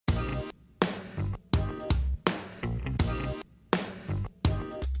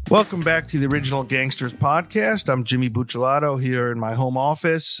Welcome back to the Original Gangsters podcast. I'm Jimmy Buccellato here in my home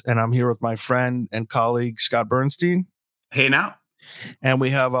office, and I'm here with my friend and colleague, Scott Bernstein. Hey now. And we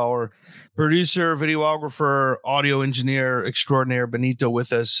have our producer, videographer, audio engineer extraordinaire, Benito,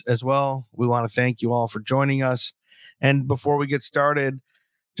 with us as well. We want to thank you all for joining us. And before we get started,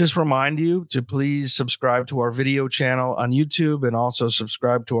 just remind you to please subscribe to our video channel on YouTube and also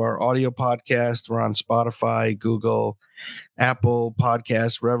subscribe to our audio podcast. We're on Spotify, Google, Apple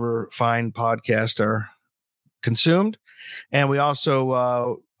Podcasts, wherever fine podcasts are consumed. And we also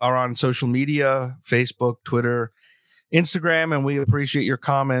are on social media, Facebook, Twitter, Instagram, and we appreciate your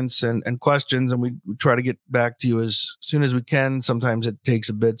comments and questions, and we try to get back to you as soon as we can. Sometimes it takes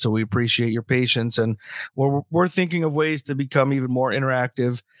a bit, so we appreciate your patience, and we're thinking of ways to become even more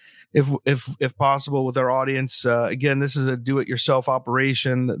interactive if possible with our audience. Again, this is a do-it-yourself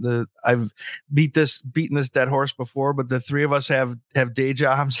operation. I've beaten this dead horse before, but the three of us have day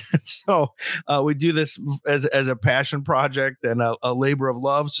jobs, so we do this as a passion project and a labor of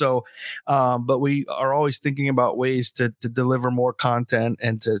love. So, but we are always thinking about ways to deliver more content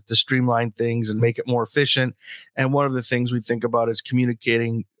and to streamline things and make it more efficient. And one of the things we think about is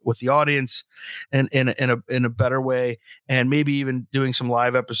communicating with the audience and in a better way, and maybe even doing some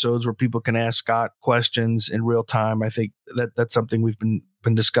live episodes where people can ask Scott questions in real time. I think that's something we've been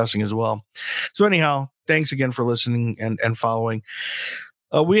discussing as well. So anyhow, thanks again for listening and following.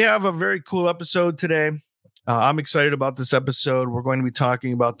 We have a very cool episode today. I'm excited about this episode. We're going to be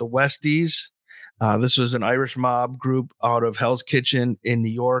talking about the Westies. This was an Irish mob group out of Hell's Kitchen in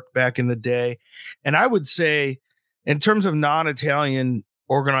New York back in the day. And I would say, in terms of non-Italian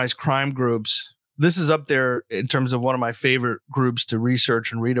organized crime groups, this is up there in terms of one of my favorite groups to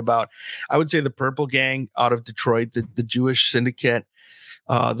research and read about. I would say the Purple Gang out of Detroit, the Jewish Syndicate,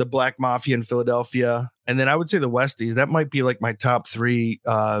 the Black Mafia in Philadelphia, and then I would say the Westies. That might be like my top three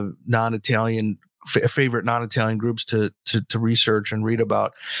non-Italian favorite non-Italian groups to research and read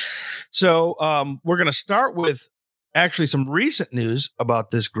about. So we're going to start with actually some recent news about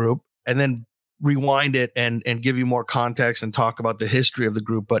this group, and then rewind it and give you more context and talk about the history of the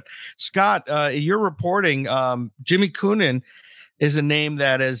group. But Scott, you're reporting Jimmy Coonan is a name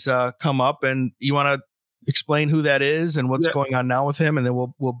that has come up, and you want to explain who that is and what's going on now with him, and then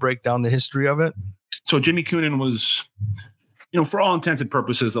we'll break down the history of it. So Jimmy Coonan was, for all intents and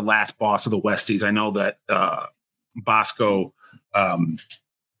purposes, the last boss of the Westies. I know that Bosco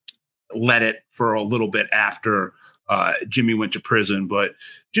led it for a little bit after Jimmy went to prison, but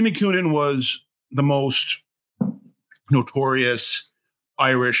Jimmy Coonan was the most notorious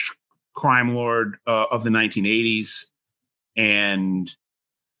Irish crime lord of the 1980s, and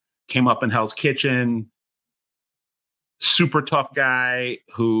came up in Hell's Kitchen. Super tough guy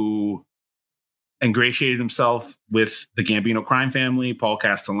who ingratiated himself with the Gambino crime family, Paul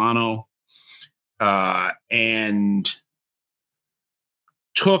Castellano, and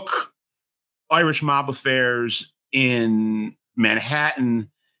took Irish mob affairs in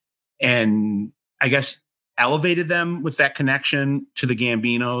Manhattan and, I guess, elevated them with that connection to the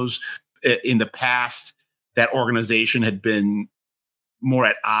Gambinos. In the past, that organization had been more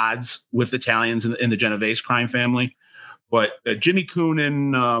at odds with Italians in the Genovese crime family. But Jimmy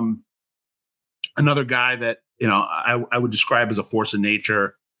Coonan, another guy that, I would describe as a force of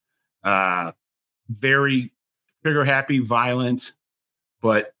nature, very trigger-happy, violent,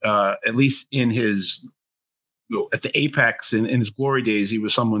 but at least in his, at the apex, in his glory days, he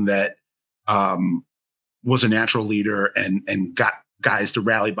was someone that was a natural leader and got guys to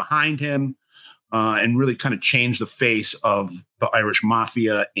rally behind him and really kind of changed the face of the Irish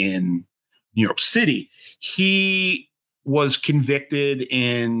Mafia in New York City. He was convicted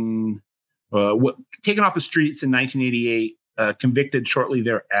in taken off the streets in 1988, convicted shortly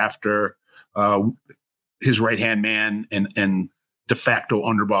thereafter. His right-hand man and de facto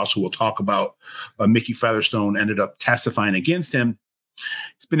underboss, who we'll talk about, Mickey Featherstone, ended up testifying against him.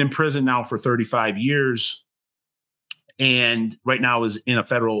 He's been in prison now for 35 years and right now is in a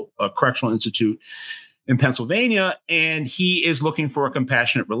federal correctional institute in Pennsylvania, and he is looking for a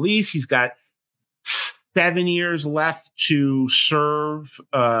compassionate release. He's got 7 years left to serve.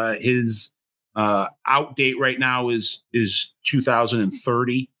 His out date right now is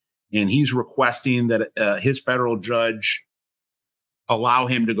 2030, and he's requesting that his federal judge allow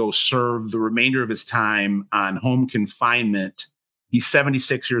him to go serve the remainder of his time on home confinement. He's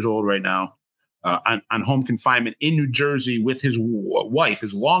 76 years old right now, on home confinement in New Jersey with his wife,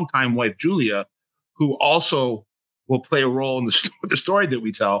 his longtime wife, Julia, who also will play a role in the story that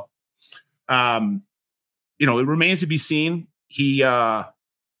we tell. It remains to be seen. He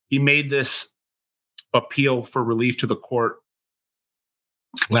made this appeal for relief to the court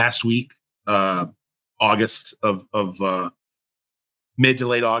last week, August of mid to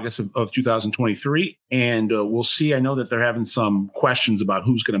late August of 2023. And we'll see. I know that they're having some questions about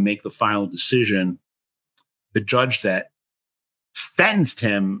who's going to make the final decision. The judge that sentenced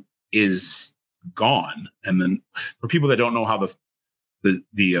him is gone. And then for people that don't know how this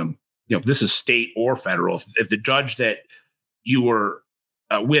is state or federal, if the judge that you were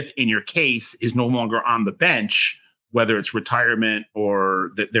with in your case is no longer on the bench, whether it's retirement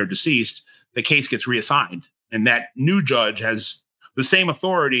or that they're deceased, the case gets reassigned. And that new judge has the same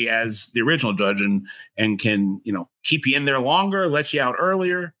authority as the original judge and can, keep you in there longer, let you out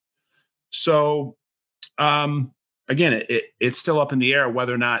earlier. So, again, it's still up in the air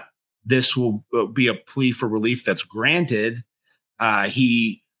whether or not this will be a plea for relief that's granted.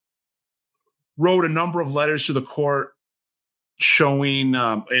 He wrote a number of letters to the court showing,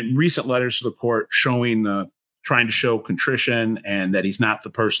 and recent letters to the court showing, trying to show contrition and that he's not the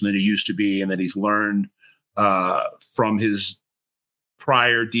person that he used to be and that he's learned from his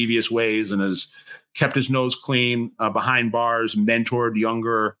prior devious ways and has kept his nose clean behind bars, mentored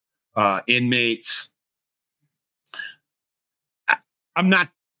younger inmates. I'm not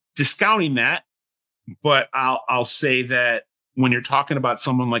discounting that, but I'll say that when you're talking about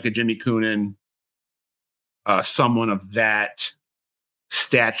someone like a Jimmy Coonan, someone of that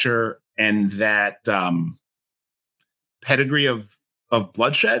stature and that pedigree of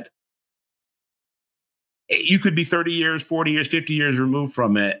bloodshed, you could be 30 years, 40 years, 50 years removed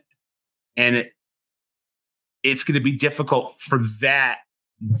from it. And it's going to be difficult for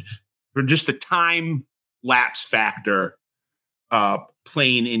just the time lapse factor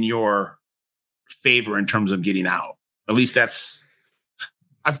playing in your favor in terms of getting out. At least that's,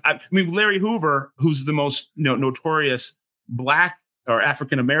 I mean, Larry Hoover, who's the most notorious Black or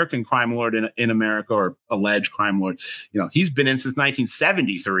African-American crime lord in America, or alleged crime lord, he's been in since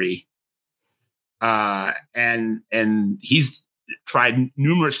 1973. And he's tried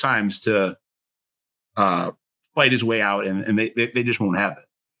numerous times to fight his way out, and they just won't have it.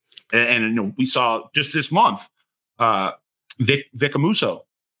 And we saw just this month, Vic Amuso,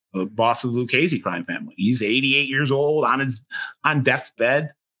 the boss of the Lucchese crime family. He's 88 years old on death's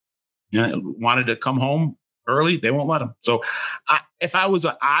bed. Wanted to come home early. They won't let him. So if I was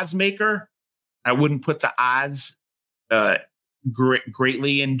an odds maker, I wouldn't put the odds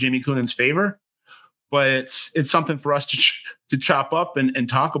greatly in Jimmy Coonan's favor. But it's something for us to chop up and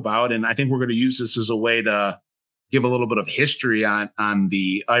talk about. And I think we're going to use this as a way to give a little bit of history on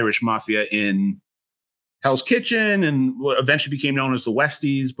the Irish Mafia in Hell's Kitchen and what eventually became known as the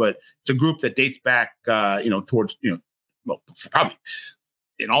Westies. But it's a group that dates back, towards, probably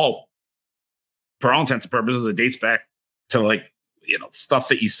for all intents and purposes, it dates back to stuff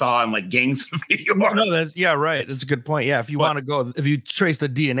that you saw in Gangs of New York. No, right. That's a good point. Yeah. If you trace the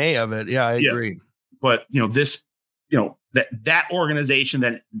DNA of it. Yeah, I agree. But, that organization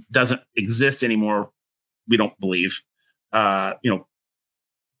that doesn't exist anymore, we don't believe, the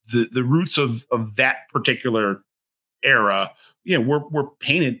roots of that particular era, were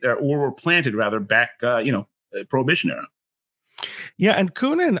painted or were planted rather back, Prohibition era. Yeah. And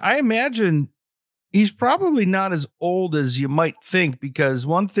Coonan, I imagine he's probably not as old as you might think, because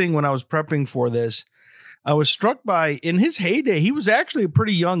one thing when I was prepping for this, I was struck by, in his heyday, he was actually a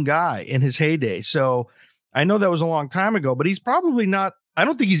pretty young guy in his heyday. So I know that was a long time ago, but he's probably not, I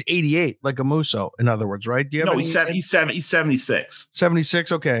don't think he's 88 like Amuso, in other words, right? Do you have he's 76.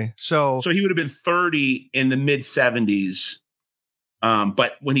 76. Okay. So he would have been 30 in the mid 70s.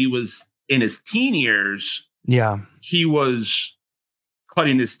 But when he was in his teen years, he was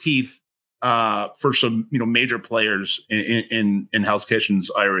cutting his teeth for some, major players in Hell's Kitchen's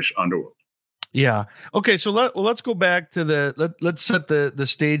Irish underworld. Yeah. Okay. So let's go back to let's set the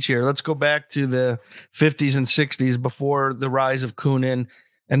stage here. Let's go back to the 50s and 60s before the rise of Coonan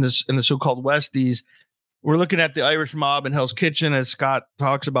and the so-called Westies. We're looking at the Irish mob in Hell's Kitchen, as Scott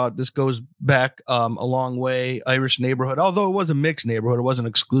talks about. This goes back a long way. Irish neighborhood, although it was a mixed neighborhood, it wasn't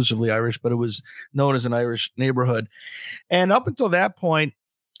exclusively Irish, but it was known as an Irish neighborhood. And up until that point,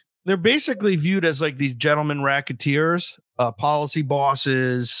 they're basically viewed as these gentlemen racketeers, policy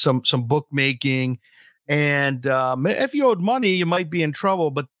bosses, some bookmaking, and if you owed money, you might be in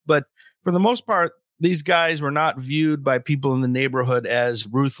trouble. But for the most part, these guys were not viewed by people in the neighborhood as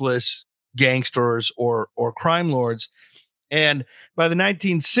ruthless gangsters or crime lords. And by the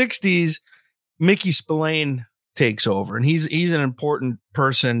 1960s, Mickey Spillane takes over, and he's an important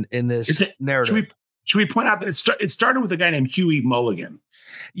person in this narrative. Should we point out that it started with a guy named Huey Mulligan?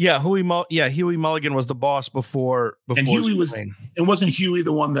 Yeah, Huey Mulligan was the boss before and Huey Spillane. And wasn't Huey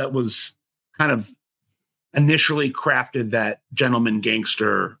the one that was kind of initially crafted that gentleman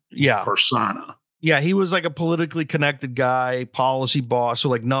gangster Yeah. persona. Yeah, he was like a politically connected guy, policy boss, so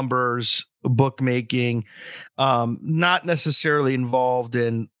like numbers, bookmaking, not necessarily involved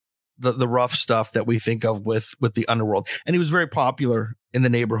in the rough stuff that we think of with the underworld. And he was very popular in the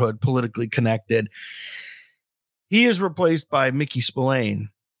neighborhood, politically connected. He is replaced by Mickey Spillane.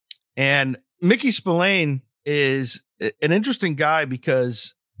 And Mickey Spillane is an interesting guy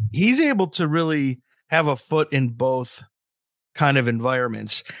because he's able to really have a foot in both kind of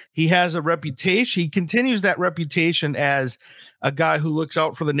environments. He has a reputation. He continues that reputation as a guy who looks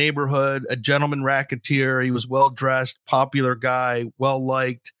out for the neighborhood, a gentleman racketeer. He was well dressed, popular guy, well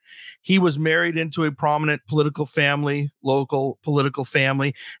liked. He was married into a prominent political family, local political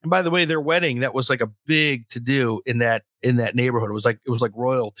family. And by the way, their wedding, that was like a big to do in that neighborhood. It was like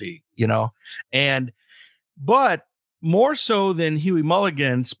royalty, you know. But more so than Huey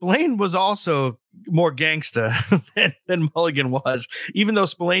Mulligan, Spillane was also more gangsta than Mulligan was, even though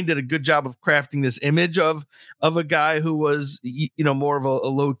Spillane did a good job of crafting this image of a guy who was, more of a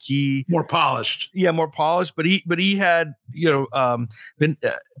low key, more polished. Yeah, more polished. But he had, been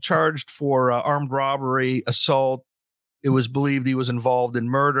charged for armed robbery, assault. It was believed he was involved in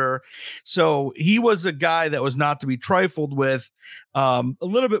murder. So he was a guy that was not to be trifled with, a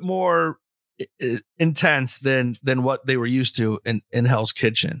little bit more intense than what they were used to in Hell's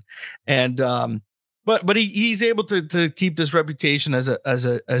Kitchen. And but he's able to keep this reputation as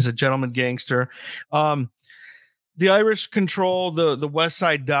a gentleman gangster. The Irish control the West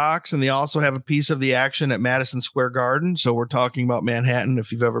Side docks, and they also have a piece of the action at Madison Square Garden. So we're talking about Manhattan,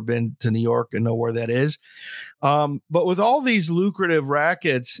 if you've ever been to New York and know where that is. But with all these lucrative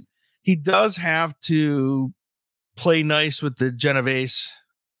rackets, he does have to play nice with the Genovese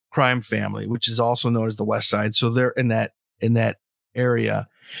crime family, which is also known as the West Side. So they're in that area.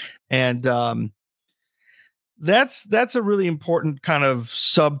 And that's a really important kind of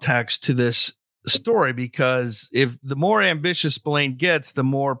subtext to this story, because if the more ambitious Spillane gets, the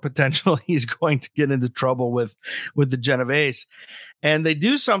more potential he's going to get into trouble with the Genovese. And they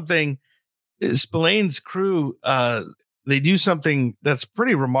do something, Spillane's crew, they do something that's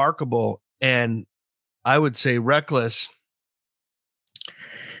pretty remarkable and I would say reckless.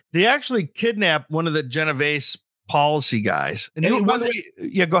 They actually kidnap one of the Genovese policy guys. And by the way,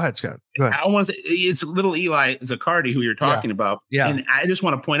 yeah, go ahead, Scott. Go ahead. I want to say it's little Eli Zaccardi who you're talking about. Yeah. And I just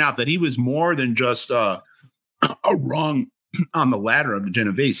want to point out that he was more than just a rung on the ladder of the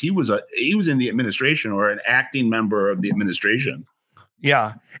Genovese. He was in the administration, or an acting member of the administration.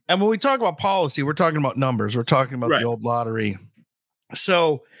 Yeah. And when we talk about policy, we're talking about numbers. We're talking about the old lottery.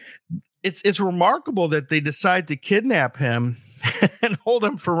 So it's remarkable that they decide to kidnap him and hold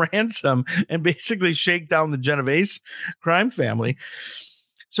him for ransom and basically shake down the Genovese crime family.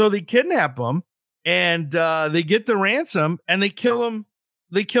 So they kidnap him and they get the ransom and they kill him.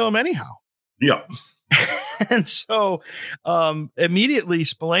 They kill him anyhow. Yeah. And so immediately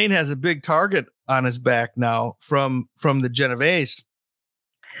Spillane has a big target on his back now from the Genovese.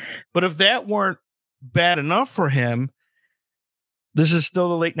 But if that weren't bad enough for him, this is still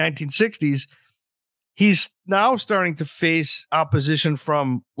the late 1960s. He's now starting to face opposition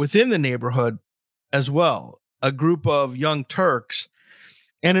from within the neighborhood as well, a group of young Turks.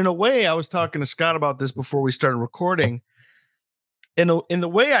 And in a way, I was talking to Scott about this before we started recording. In the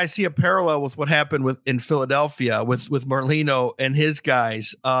way, I see a parallel with what happened in Philadelphia with Merlino and his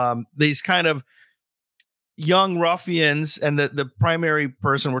guys. These kind of young ruffians, and the primary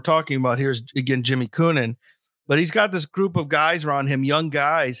person we're talking about here is, again, Jimmy Coonan. But he's got this group of guys around him, young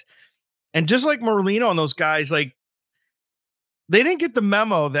guys. And just like Merlino and those guys, like, they didn't get the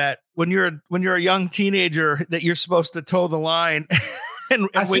memo that when you're a young teenager that you're supposed to toe the line and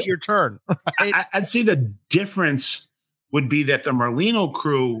wait your turn. Right? I'd say the difference would be that the Merlino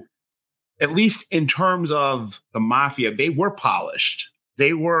crew, at least in terms of the Mafia, they were polished.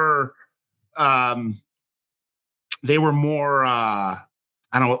 They were more.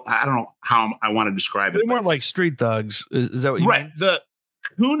 I don't know how I want to describe it. They weren't like street thugs. Is that what you mean? The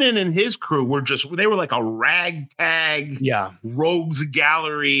Coonan and his crew were like a ragtag, rogues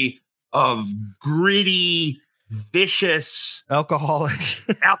gallery of gritty, vicious, alcoholic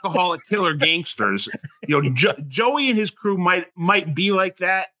killer gangsters. Joey and his crew might be like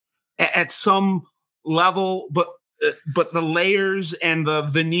that at some level, but the layers and the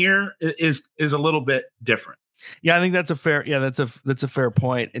veneer is a little bit different. Yeah, I think that's a fair. Yeah, that's a fair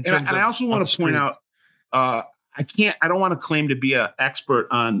point. And I also want to point out, I don't want to claim to be an expert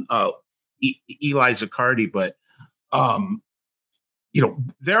on Eli Zaccardi, but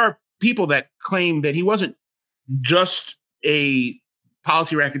there are people that claim that he wasn't just a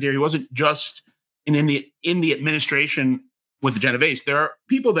policy racketeer. He wasn't just and in the administration with the Genovese, there are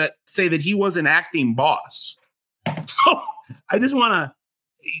people that say that he was an acting boss. So I just want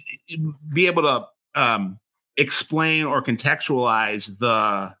to be able to explain or contextualize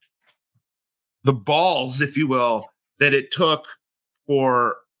the balls, if you will, that it took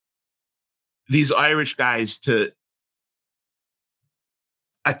for these Irish guys to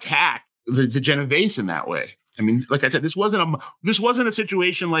attack the Genovese in that way. I mean, like I said, this wasn't a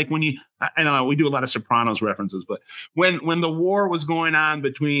situation like when I know we do a lot of Sopranos references, but when the war was going on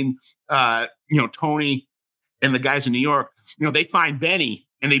between Tony and the guys in New York, they find Benny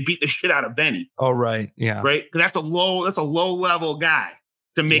and they beat the shit out of Benny. Oh, right. Yeah. Right. Because that's a low level guy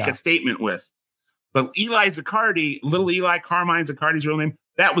to make a statement with. But Eli Zaccardi, little Eli Carmine Zaccardi's real name,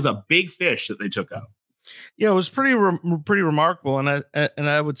 that was a big fish that they took out. Yeah, it was pretty remarkable, and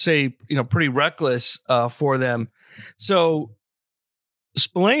I would say pretty reckless for them. So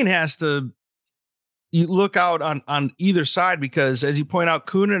Spillane has to look out on either side, because as you point out,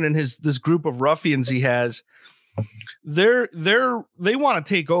 Coonan and this group of ruffians he has, they want to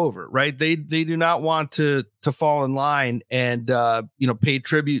take over, right? They do not want to fall in line and pay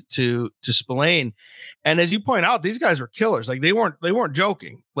tribute to Spillane. And as you point out, these guys were killers. Like they weren't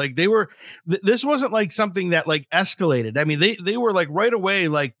joking. Like they were. This wasn't like something that like escalated. I mean, they were like right away,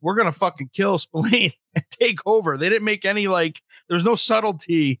 like, we're gonna fucking kill Spillane and take over. They didn't make any there's no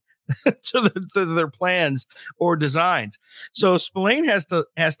subtlety to their plans or designs. So Spillane has to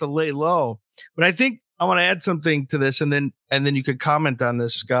lay low. But I think I want to add something to this, and then you could comment on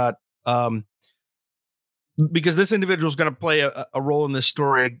this, Scott, because this individual is going to play a role in this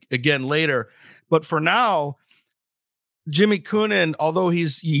story again later. But for now, Jimmy Coonan, although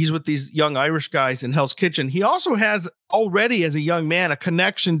he's with these young Irish guys in Hell's Kitchen, he also has already, as a young man, a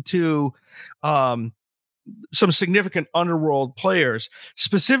connection to some significant underworld players,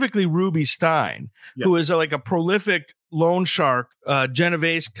 specifically Ruby Stein, who is a prolific loan shark,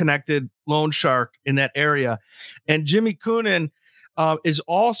 Genovese connected loan shark in that area. And Jimmy Coonan is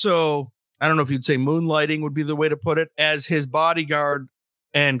also, I don't know if you'd say moonlighting would be the way to put it, as his bodyguard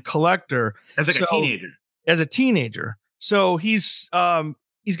and collector. As a teenager. So he's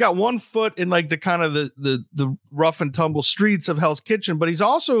got one foot in the kind of the rough and tumble streets of Hell's Kitchen, but he's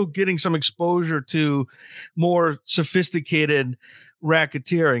also getting some exposure to more sophisticated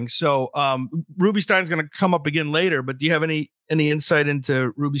racketeering. So Ruby Stein's going to come up again later, but do you have any insight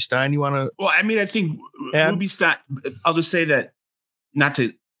into Ruby Stein you want to? Well, I mean, I think Ruby Stein, I'll just say that, not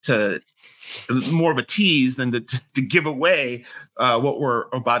to more of a tease than to give away what we're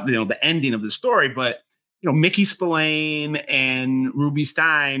about, the ending of the story, but Mickey Spillane and Ruby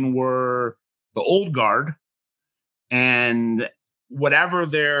Stein were the old guard, and whatever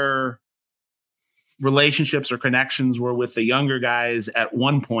their relationships or connections were with the younger guys at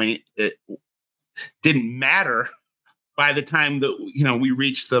one point, it didn't matter by the time that we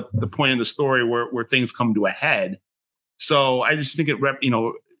reached the point in the story where things come to a head. So I just think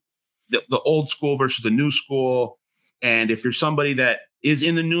the old school versus the new school, and if you're somebody that is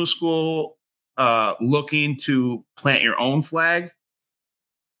in the new school looking to plant your own flag,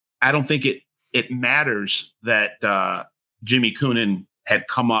 I don't think it matters that Jimmy Coonan had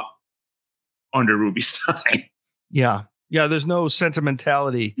come up under Ruby Stein. Yeah. There's no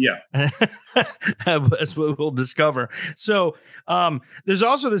sentimentality. Yeah. That's what we'll discover. So there's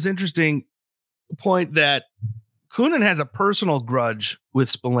also this interesting point that Coonan has a personal grudge with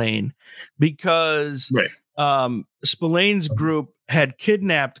Spillane because Spillane's group had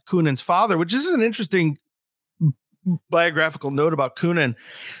kidnapped Coonan's father, which is an interesting biographical note about Coonan.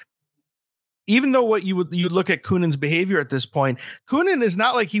 Even though you look at Coonan's behavior at this point, Coonan is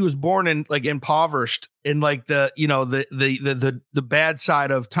not like he was born in impoverished in the bad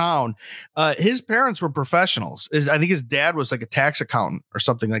side of town. His parents were professionals. I think his dad was a tax accountant or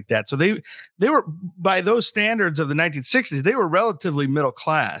something like that. So they were, by those standards of the 1960s, they were relatively middle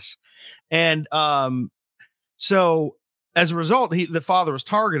class. And so as a result, the father was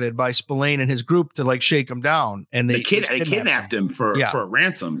targeted by Spillane and his group to shake him down, and they kidnapped him for a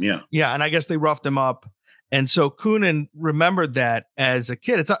ransom. Yeah, and I guess they roughed him up, and so Coonan remembered that as a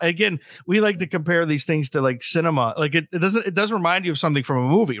kid. It's again, we like to compare these things to cinema. It does remind you of something from a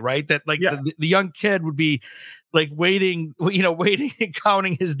movie, right? That the young kid would be waiting and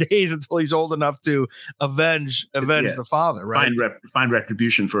counting his days until he's old enough to avenge the father, right? Find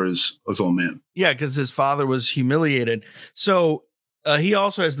retribution for his old man. Yeah, because his father was humiliated. So he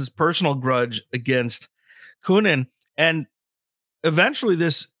also has this personal grudge against Coonan, and eventually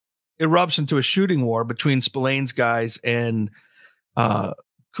this erupts into a shooting war between Spillane's guys and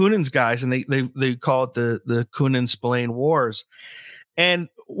Coonan's guys, and they call it the Coonan-Spillane Wars. And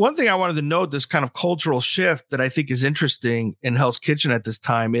one thing I wanted to note, this kind of cultural shift that I think is interesting in Hell's Kitchen at this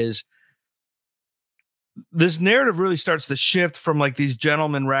time, is this narrative really starts to shift from like these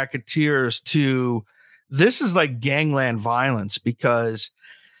gentlemen racketeers to this is like gangland violence, because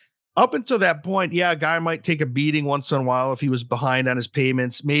up until that point, yeah, a guy might take a beating once in a while if he was behind on his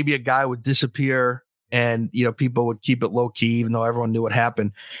payments. Maybe a guy would disappear and, people would keep it low key, even though everyone knew what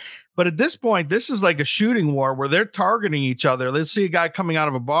happened. But at this point, this is like a shooting war where they're targeting each other. Let's see a guy coming out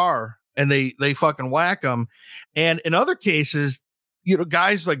of a bar and they fucking whack him. And in other cases,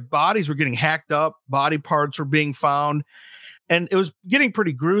 guys like bodies were getting hacked up, body parts were being found, and it was getting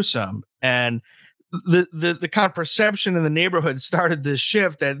pretty gruesome. And the kind of perception in the neighborhood started to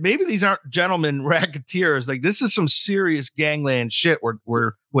shift that maybe these aren't gentlemen racketeers. Like, this is some serious gangland shit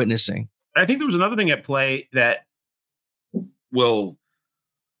we're witnessing. I think there was another thing at play that will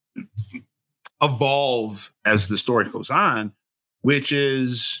evolve as the story goes on, which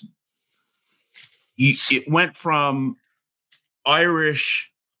is it went from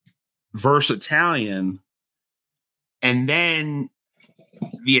Irish versus Italian, and then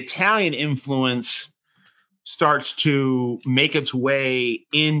the Italian influence starts to make its way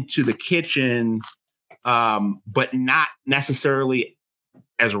into the kitchen, but not necessarily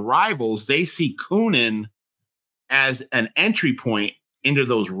as rivals. They see Coonan as an entry point into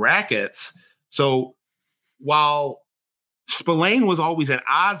those rackets. So while Spillane was always at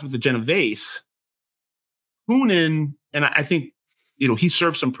odds with the Genovese, Coonan, and I think, he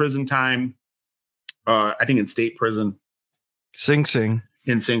served some prison time, I think in state prison. Sing Sing.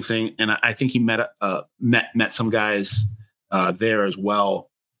 In Sing Sing. And I think he met some guys there as well,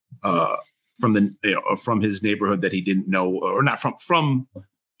 from his neighborhood that he didn't know, or not from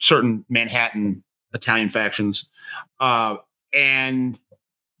certain Manhattan Italian factions. And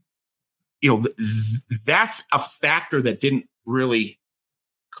that's a factor that didn't really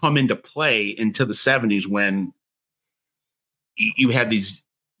come into play until the 70s, when you had these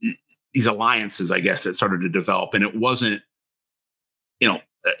alliances, I guess, that started to develop. And it wasn't,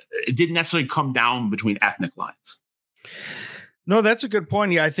 it didn't necessarily come down between ethnic lines. No, that's a good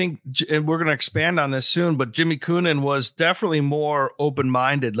point. Yeah, I think, and we're going to expand on this soon, but Jimmy Coonan was definitely more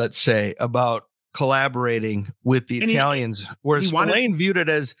open-minded, let's say, about collaborating with the Italians, whereas Spillane viewed it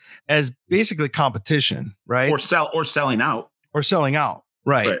as basically competition, right? Or selling out.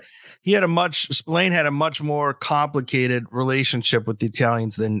 Right. Spillane had a much more complicated relationship with the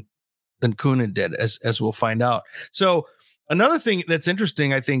Italians than Coonan did, as we'll find out. So another thing that's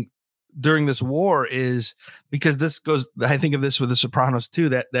interesting, I think, during this war is, because I think of this with The Sopranos too,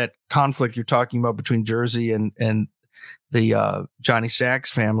 that conflict you're talking about between Jersey and the Johnny Sacks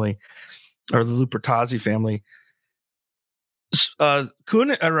family, or the Lupertazzi family.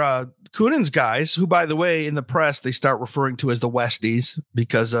 Coonan's guys, who, by the way, in the press, they start referring to as the Westies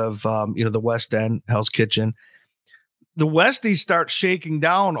because of, the West End, Hell's Kitchen. The Westies start shaking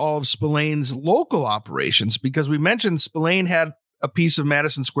down all of Spillane's local operations, because we mentioned Spillane had a piece of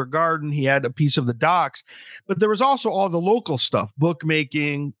Madison Square Garden. He had a piece of the docks, but there was also all the local stuff,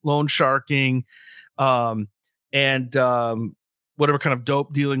 bookmaking, loan sharking, and whatever kind of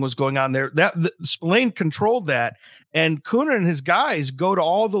dope dealing was going on there. Spillane controlled that, and Coonan and his guys go to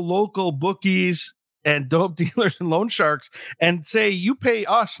all the local bookies and dope dealers and loan sharks and say, you pay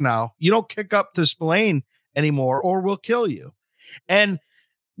us now. You don't kick up to Spillane anymore, or we'll kill you. And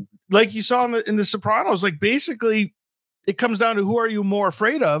like you saw in the Sopranos, like, basically it comes down to, who are you more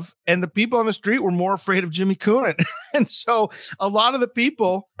afraid of? And the people on the street were more afraid of Jimmy Coonan. And so a lot of the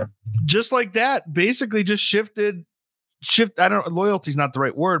people, just like that, basically just shifted. I don't know, loyalty is not the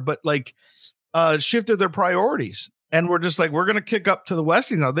right word, but like shifted their priorities. And we're just like, we're going to kick up to the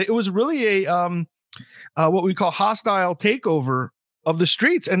Westies now. It was really a what we call hostile takeover of the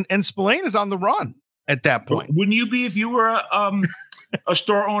streets. And Spillane is on the run at that point. Wouldn't you be, if you were a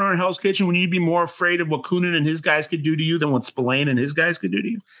store owner in Hell's Kitchen, wouldn't you be more afraid of what Coonan and his guys could do to you than what Spillane and his guys could do to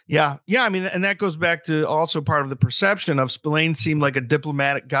you? Yeah. I mean, and that goes back to also part of the perception of Spillane seemed like a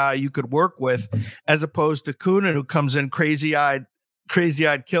diplomatic guy you could work with, as opposed to Coonan, who comes in crazy-eyed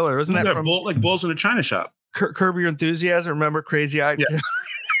killer. Isn't that from like Bulls in a China Shop? Curb Your Enthusiasm? Remember Crazy-Eyed yeah. Killer?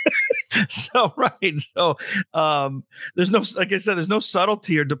 So there's no, like I said, there's no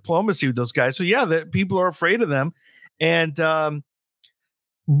subtlety or diplomacy with those guys. So yeah, people are afraid of them. And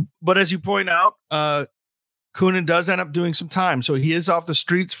but as you point out, Coonan does end up doing some time, so he is off the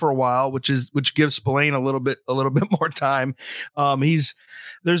streets for a while, which gives Spillane a little bit more time.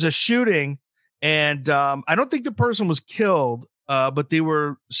 There's a shooting, and I don't think the person was killed. but they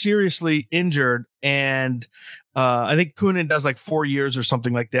were seriously injured. And I think Coonan does like 4 years or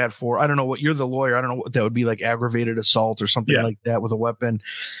something like that for, I don't know what, you're the lawyer, I don't know what that would be, like aggravated assault or something like that with a weapon.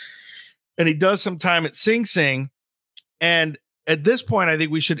 And he does some time at Sing Sing. And at this point, I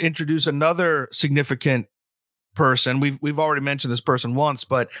think we should introduce another significant person. We've already mentioned this person once,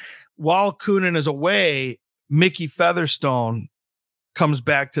 but while Coonan is away, Mickey Featherstone comes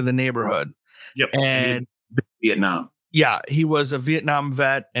back to the neighborhood. Yep. And Vietnam. Yeah, he was a Vietnam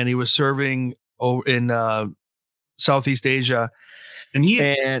vet, and he was serving in Southeast Asia. And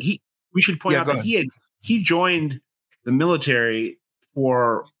we should point out that he joined the military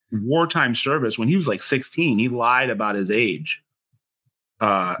for wartime service when he was like 16. He lied about his age.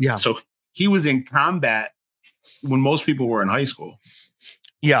 So he was in combat when most people were in high school.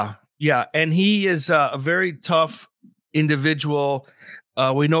 Yeah. And he is a very tough individual.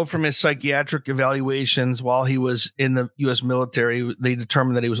 We know from his psychiatric evaluations while he was in the U.S. military, they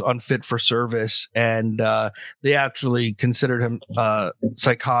determined that he was unfit for service, and they actually considered him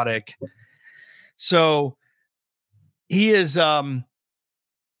psychotic. So he is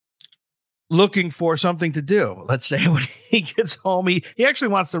looking for something to do. Let's say when he gets home, he actually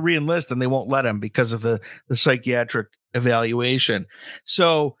wants to re-enlist, and they won't let him because of the psychiatric evaluation.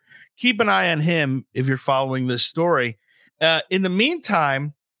 So keep an eye on him if you're following this story. In the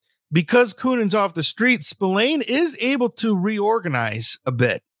meantime, because Coonan's off the street, Spillane is able to reorganize a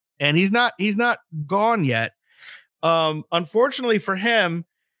bit, and he's not gone yet. Unfortunately for him,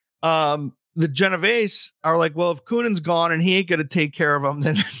 the Genovese are like, well, if Coonan's gone and he ain't going to take care of him,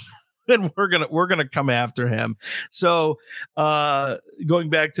 then we're gonna come after him. So going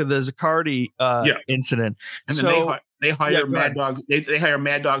back to the Zaccardi incident, and then they hire Mad Dog. They hire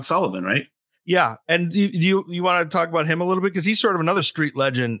Mad Dog Sullivan, right? Yeah, and you want to talk about him a little bit because he's sort of another street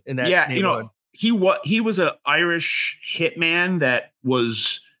legend in that. Yeah, neighborhood. You know, he was an Irish hitman that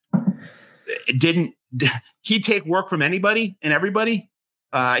he'd take work from anybody and everybody.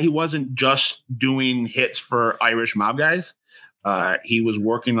 He wasn't just doing hits for Irish mob guys. He was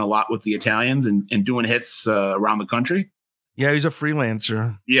working a lot with the Italians and doing hits around the country. Yeah, he's a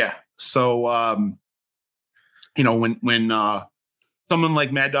freelancer. Yeah, so when someone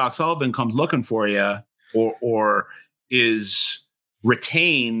like Mad Dog Sullivan comes looking for you, or is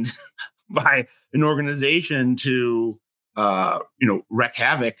retained by an organization to wreak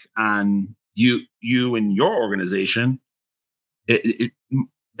havoc on you and your organization, it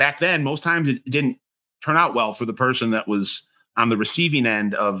back then most times it didn't turn out well for the person that was on the receiving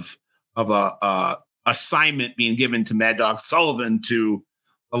end of a assignment being given to Mad Dog Sullivan to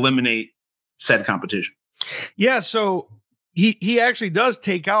eliminate said competition. Yeah, so he actually does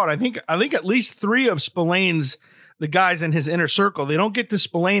take out, I think at least 3 of Spillane's, the guys in his inner circle. They don't get to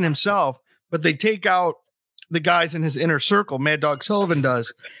Spillane himself, but they take out the guys in his inner circle. Mad Dog Sullivan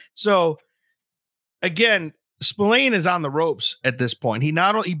does. So again, Spillane is on the ropes at this point. He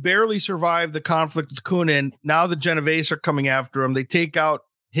barely survived the conflict with Coonan. Now the Genovese are coming after him. They take out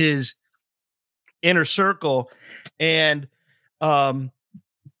his inner circle, and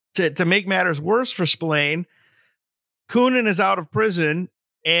to make matters worse for Spillane, Coonan is out of prison,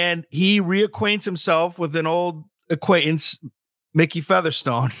 and he reacquaints himself with an old acquaintance, Mickey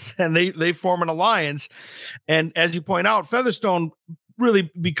Featherstone, and they form an alliance. And as you point out, Featherstone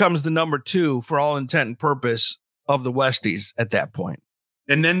really becomes the number 2 for all intent and purpose of the Westies at that point.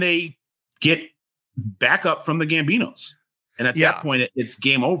 And then they get back up from the Gambinos. And at that point, it's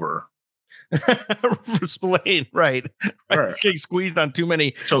game over. For Spillane, right. It's getting squeezed on too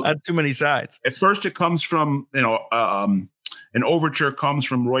many sides. At first, it comes from an overture comes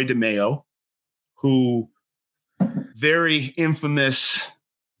from Roy DeMeo, who very infamous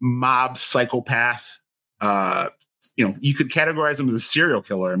mob psychopath. You could categorize him as a serial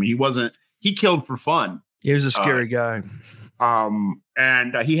killer. I mean, he killed for fun. He was a scary guy.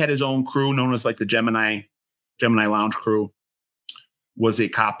 And he had his own crew known as like the Gemini Lounge crew. Was a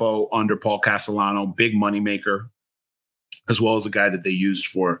capo under Paul Castellano, big money maker, as well as a guy that they used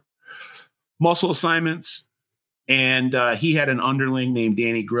for muscle assignments. And he had an underling named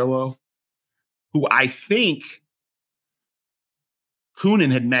Danny Grillo, who I think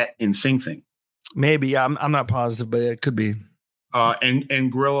Coonan had met in Sing Sing. Maybe. I'm not positive, but it could be.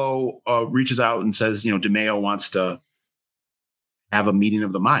 And Grillo reaches out and says, DeMeo wants to have a meeting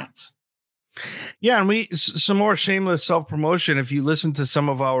of the minds. Yeah, and some more shameless self-promotion. If you listen to some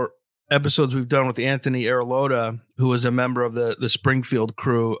of our episodes we've done with Anthony Aralota, who was a member of the Springfield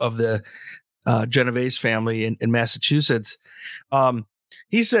crew of the Genovese family in Massachusetts,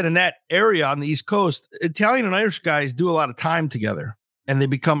 he said in that area on the East Coast, Italian and Irish guys do a lot of time together. and they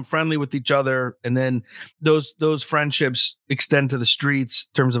become friendly with each other, and then those friendships extend to the streets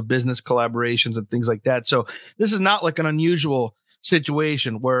in terms of business collaborations and things like that. So this is not like an unusual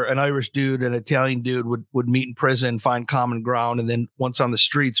situation where an Irish dude and an Italian dude would meet in prison, find common ground, and then once on the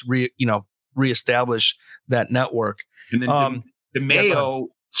streets reestablish that network. And then DeMeo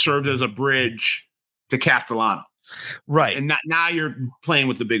served as a bridge to Castellano. Right. And now you're playing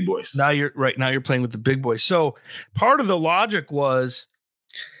with the big boys. Now you're playing with the big boys. So part of the logic was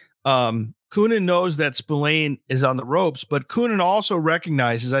Coonan knows that Spillane is on the ropes, but Coonan also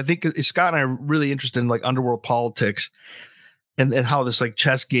recognizes, I think Scott and I are really interested in like underworld politics and how this like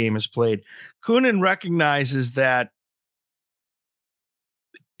chess game is played. Coonan recognizes that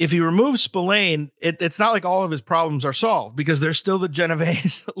if he removes Spillane, it's not like all of his problems are solved, because there's still the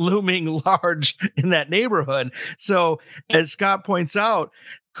Genovese looming large in that neighborhood. So as Scott points out,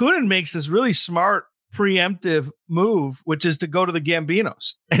 Coonan makes this really smart preemptive move, which is to go to the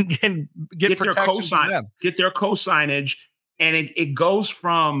Gambinos and get their cosign, get their cosignage. And it goes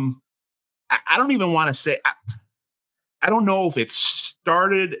from, I don't even want to say, I don't know if it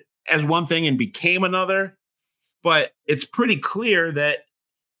started as one thing and became another, but it's pretty clear that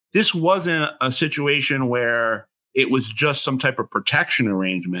this wasn't a situation where it was just some type of protection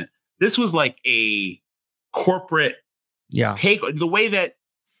arrangement. This was like a corporate take. The way that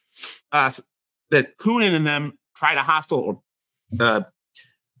that Coonan and them tried a hostile or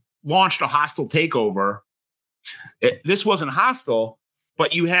launched a hostile takeover. This wasn't hostile,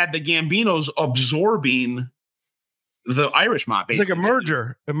 but you had the Gambinos absorbing the Irish mob. Basically. It's like a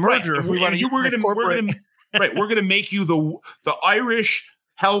merger. Right. If we want to, we're going to make you the Irish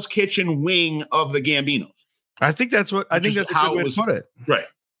Hell's Kitchen wing of the Gambinos. I think that's a good way to put it. Right.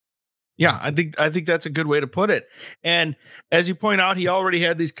 Yeah, I think that's a good way to put it. And as you point out, he already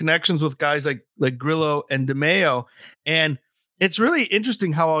had these connections with guys like Grillo and DeMeo. And it's really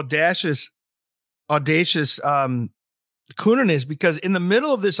interesting how audacious Coonan is, because in the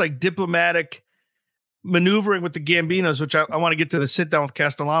middle of this like diplomatic maneuvering with the Gambinos, which I want to get to the sit down with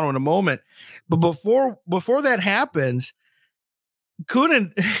Castellano in a moment. But before that happens,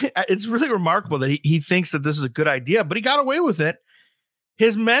 Coonan, it's really remarkable that he thinks that this is a good idea, but he got away with it.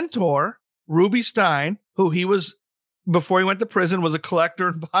 His mentor, Ruby Stein, who he was, before he went to prison, was a collector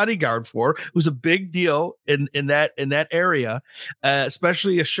and bodyguard for, who's a big deal in that area,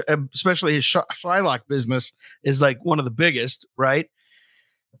 especially his Shylock business is like one of the biggest, right?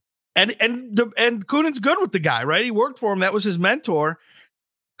 And Coonan's good with the guy, right? He worked for him. That was his mentor.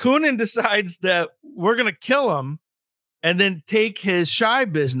 Coonan decides that we're going to kill him and then take his Shy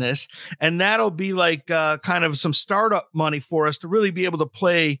business, and that'll be like kind of some startup money for us to really be able to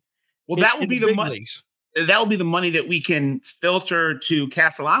play. Well, that will be the money. That will be the money that we can filter to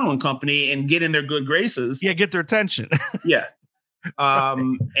Castellano and Company and get in their good graces. Yeah, get their attention. Yeah.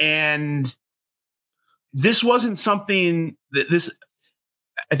 And this wasn't something that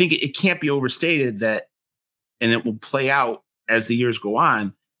I think it can't be overstated that, and it will play out as the years go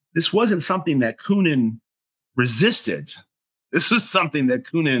on. This wasn't something that Coonan resisted. This was something that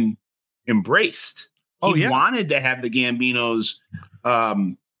Coonan embraced. He wanted to have the Gambinos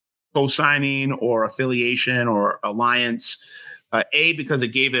co-signing or affiliation or alliance, because it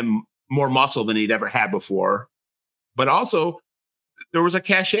gave him more muscle than he'd ever had before, but also there was a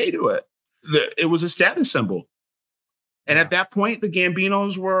cachet to it. It was a status symbol. And at that point, the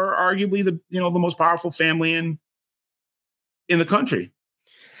Gambinos were arguably the most powerful family in the country.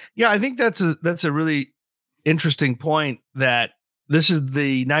 Yeah, I think that's a really interesting point, that this is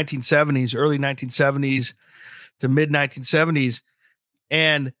the 1970s, early 1970s to mid 1970s.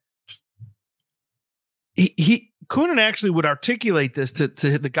 And Coonan actually would articulate this to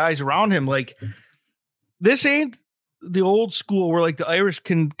the guys around him. Like, this ain't the old school where like the Irish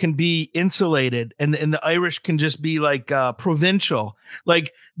can be insulated and the Irish can just be like provincial.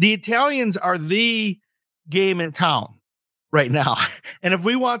 Like, the Italians are the game in town right now. And if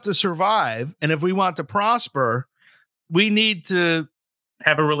we want to survive and if we want to prosper, we need to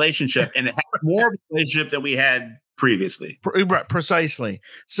have a relationship and have more of a relationship than we had previously. Precisely.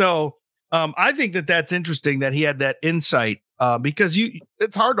 So I think that that's interesting that he had that insight, because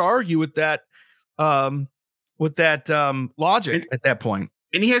it's hard to argue with that logic at that point.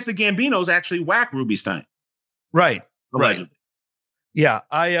 And he has the Gambinos actually whack Ruby Stein. Right. Allegedly. Right.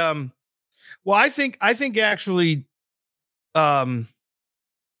 Yeah. I think actually, I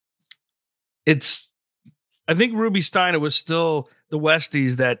think Ruby Stein, it was still the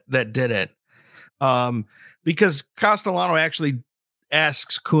Westies that did it. Because Castellano actually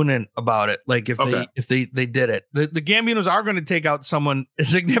asks Coonan about it. Like if they did it, the Gambinos are going to take out someone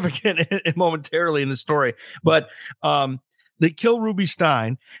significant momentarily in the story. But, they kill Ruby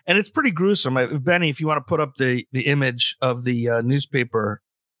Stein, and it's pretty gruesome. Benny, if you want to put up the image of the newspaper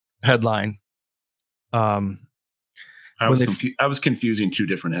headline. I was confusing two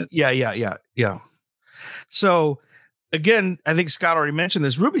different heads. Yeah. So again, I think Scott already mentioned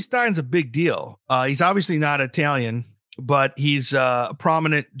this. Ruby Stein's a big deal. He's obviously not Italian, but he's a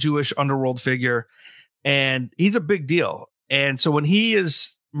prominent Jewish underworld figure, and he's a big deal. And so when he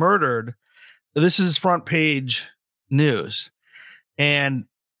is murdered, this is front page news, and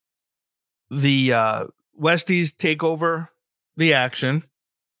the Westies take over the action,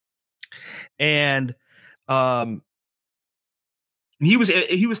 and he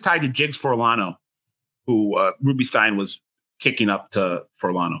was tied to Jiggs Forlano, who Ruby Stein was kicking up to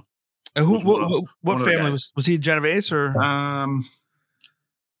Forlano. What family was he? Genovese or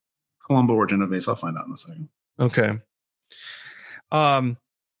Colombo or Genovese? I'll find out in a second. Okay.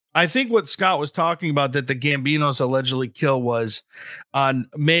 I think what Scott was talking about that the Gambinos allegedly killed was on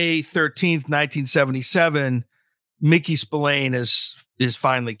May 13th, 1977. Mickey Spillane is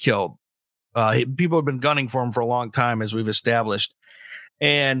finally killed. People have been gunning for him for a long time, as we've established.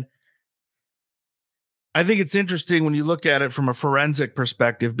 And I think it's interesting when you look at it from a forensic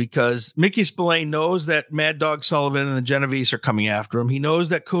perspective, because Mickey Spillane knows that Mad Dog Sullivan and the Genovese are coming after him. He knows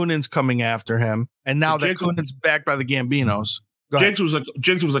that Coonan's coming after him. And now that Coonan's backed by the Gambinos. Jiggs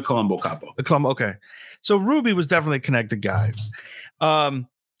was a Colombo capo. Okay. So Ruby was definitely a connected guy.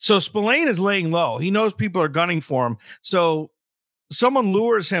 So Spillane is laying low. He knows people are gunning for him. So someone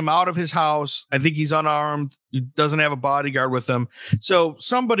lures him out of his house. I think he's unarmed. He doesn't have a bodyguard with him. So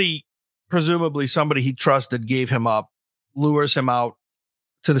presumably somebody he trusted gave him up, lures him out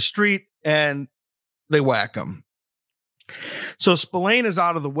to the street, and they whack him. So Spillane is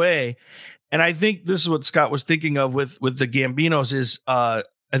out of the way. And I think this is what Scott was thinking of with the Gambinos is I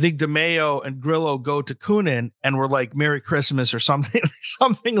think DeMeo and Grillo go to Coonan and we're like, Merry Christmas or something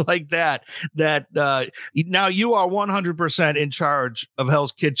like that. That now you are 100% in charge of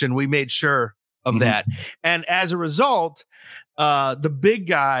Hell's Kitchen. We made sure of that. And as a result, the big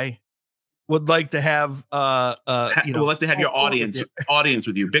guy would like to have would like to have your audience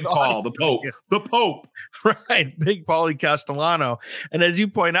with you. Big Paul, the Pope. Right, Big Paulie Castellano. And as you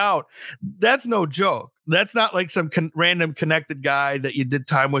point out, that's no joke. That's not like some random connected guy that you did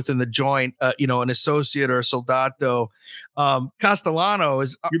time with in the joint, an associate or a soldato. Castellano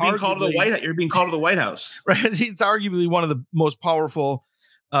is You're being called to the White House. Right, he's arguably one of the most powerful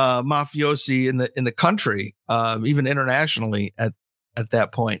mafiosi in the country, even internationally at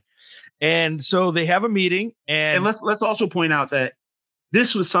that point. And so they have a meeting, and let's also point out that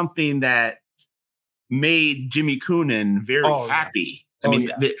this was something that made Jimmy Coonan very happy.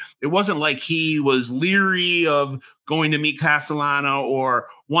 Yeah. It wasn't like he was leery of going to meet Castellano or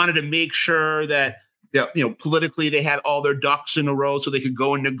wanted to make sure that politically they had all their ducks in a row so they could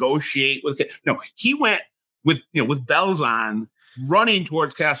go and negotiate with it. No, he went with bells on, running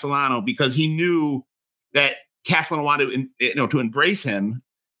towards Castellano because he knew that Castellano wanted to embrace him.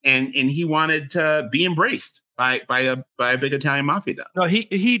 And he wanted to be embraced by a big Italian mafia. No,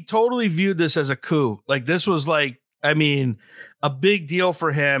 he totally viewed this as a coup. Like this was a big deal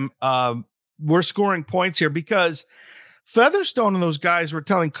for him. We're scoring points here because Featherstone and those guys were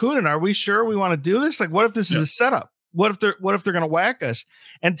telling Coonan, "Are we sure we want to do this? Like, what if this is a setup? What if they're going to whack us?"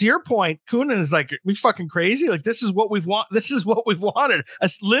 And to your point, Coonan is like, "Are we fucking crazy? Like this is what we've wanted.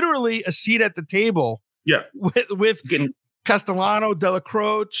 Literally a seat at the table." Yeah, with Castellano, Della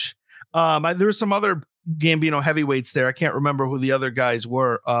Croce. There were some other Gambino heavyweights there. I can't remember who the other guys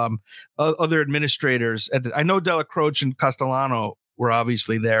were. Other administrators. I know Della Croce and Castellano were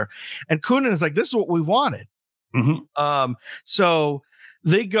obviously there. And Coonan is like, this is what we wanted. Mm-hmm. So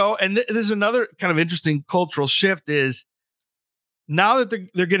they go, and this is another kind of interesting cultural shift is now that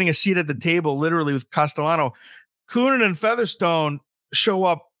they're getting a seat at the table, literally with Castellano, Coonan and Featherstone show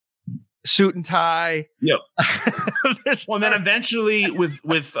up suit and tie. Yep. Well, and then eventually with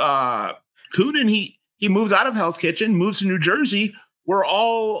Coonan, he moves out of Hell's Kitchen, moves to New Jersey, where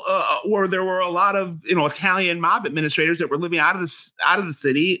there were a lot of Italian mob administrators that were living out of the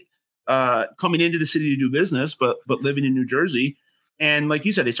city, coming into the city to do business, but living in New Jersey. And like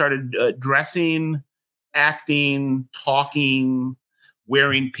you said, they started dressing, acting, talking,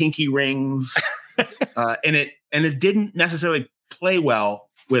 wearing pinky rings, and it didn't necessarily play well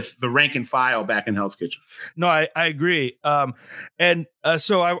with the rank and file back in Hell's Kitchen. No, I agree. So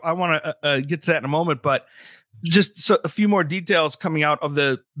I want to get to that in a moment, but just a few more details coming out of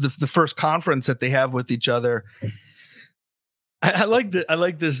the first conference that they have with each other. I like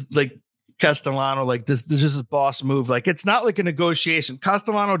this, like Castellano, like this is a boss move. Like, it's not like a negotiation.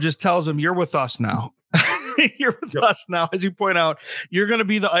 Castellano just tells him, "You're with us now." You're with us now, as you point out. You're going to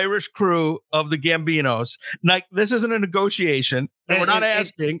be the Irish crew of the Gambinos. Like, this isn't a negotiation, and we're not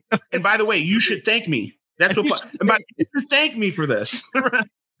asking. And by the way, you should thank me. That's what. You should thank me for this.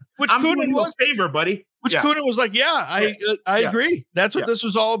 Which I'm Coonan doing you a favor, buddy. Which Coonan was like, I agree. That's what this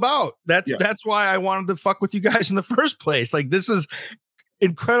was all about. That's why I wanted to fuck with you guys in the first place. Like, this is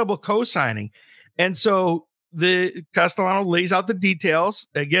incredible co-signing. And so the Castellano lays out the details.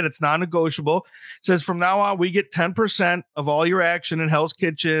 Again, it's non-negotiable. Says from now on, we get 10% of all your action in Hell's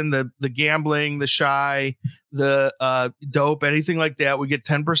Kitchen, the gambling, the shy, the dope, anything like that. We get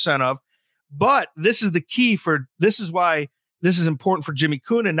 10% of. But this is the key this is why this is important for Jimmy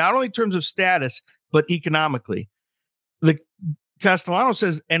Coonan, not only in terms of status, but economically. The Castellano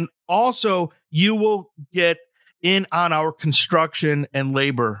says, and also you will get in on our construction and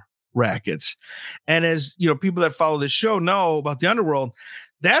labor rackets. And as you know, people that follow this show know about the underworld,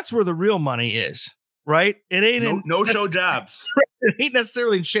 that's where the real money is, right? It ain't no show jobs. It ain't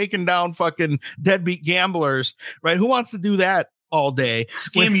necessarily in shaking down fucking deadbeat gamblers, right? Who wants to do that all day?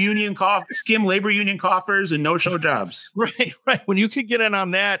 Skim labor union coffers and no show jobs. Right. When you could get in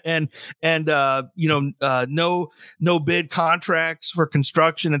on that and no bid contracts for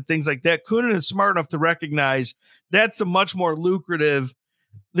construction and things like that. Coonan is smart enough to recognize that's a much more lucrative.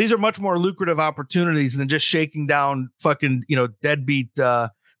 These are much more lucrative opportunities than just shaking down fucking, deadbeat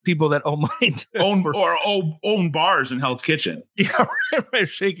people that own own bars in Hell's Kitchen. Yeah, right.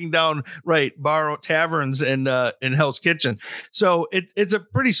 Shaking down, bar taverns in Hell's Kitchen. So it's a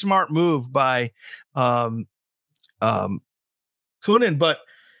pretty smart move by Coonan. But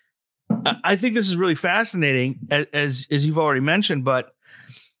I think this is really fascinating, as you've already mentioned. But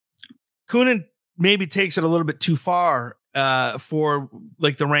Coonan maybe takes it a little bit too far for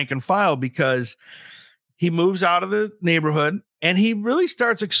like the rank and file, because he moves out of the neighborhood and he really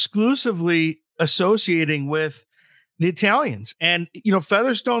starts exclusively associating with the Italians. And,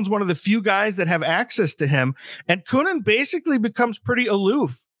 Featherstone's one of the few guys that have access to him. And Coonan basically becomes pretty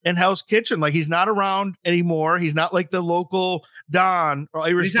aloof in Hell's Kitchen. Like, he's not around anymore. He's not like the local Don or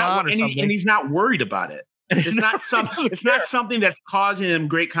Irish Don or something. And he's not worried about it. It's not something that's causing him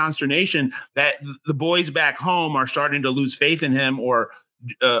great consternation that the boys back home are starting to lose faith in him or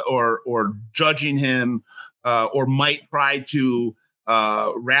judging him or might try to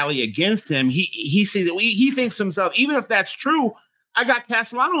rally against him. He sees it. He thinks to himself, even if that's true, I got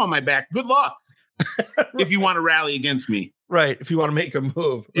Castellano on my back. Good luck if you want to rally against me. Right. If you want to make a move.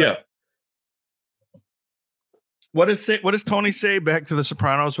 Right. Yeah. What does Tony say back to The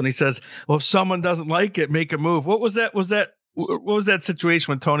Sopranos when he says, well, if someone doesn't like it, make a move? What was that? What was that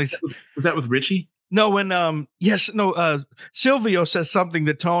situation when Tony said? Was that with Richie? No, when Silvio says something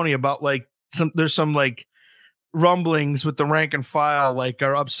to Tony about like there's some like rumblings with the rank and file, like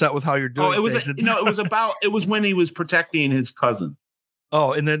are upset with how you're doing. It was when he was protecting his cousin.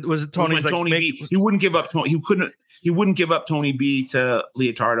 Oh, and then was it Tony's like Tony B, he wouldn't give up Tony. He wouldn't give up Tony B to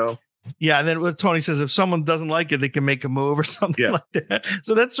Leotardo. Yeah, and then what Tony says, if someone doesn't like it, they can make a move or something like that.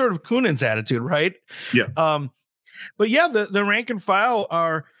 So that's sort of Coonan's attitude, right? Yeah. But yeah, the rank and file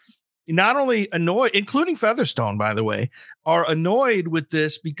are not only annoyed, including Featherstone, by the way, are annoyed with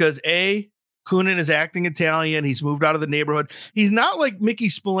this because Coonan is acting Italian. He's moved out of the neighborhood. He's not like Mickey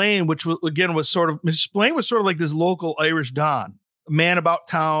Spillane, which was sort of like this local Irish Don, a man about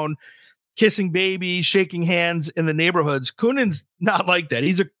town, kissing babies, shaking hands in the neighborhoods. Coonan's not like that.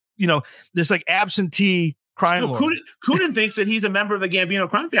 He's this like absentee crime lord. Coonan thinks that he's a member of the Gambino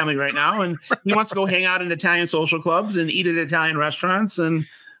crime family right now, and he wants to go hang out in Italian social clubs and eat at Italian restaurants and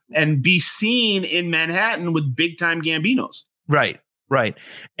be seen in Manhattan with big time Gambinos. Right.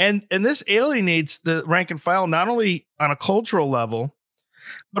 And this alienates the rank and file not only on a cultural level,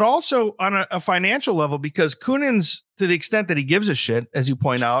 but also on a financial level, because Coonan's, to the extent that he gives a shit, as you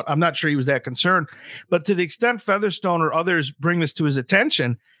point out, I'm not sure he was that concerned, but to the extent Featherstone or others bring this to his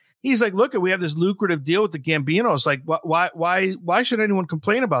attention, he's like, look, we have this lucrative deal with the Gambinos. Like, why should anyone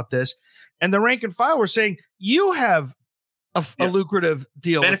complain about this? And the rank and file were saying, you have a lucrative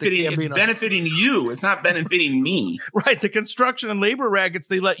deal with the Gambinos. It's benefiting you. It's not benefiting me. Right. The construction and labor rackets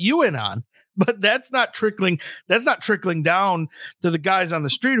they let you in on. But that's not trickling down to the guys on the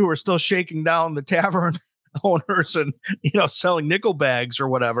street who are still shaking down the tavern owners and, selling nickel bags or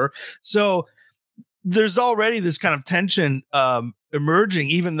whatever. So there's already this kind of tension emerging,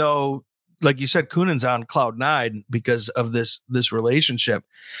 even though, like you said, Coonan's on cloud nine because of this relationship.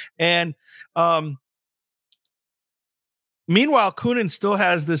 And meanwhile, Coonan still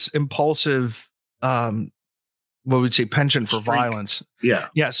has this impulsive what would say penchant for Streak. violence. Yeah.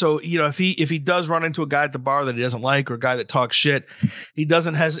 Yeah. So, if he does run into a guy at the bar that he doesn't like, or a guy that talks shit, he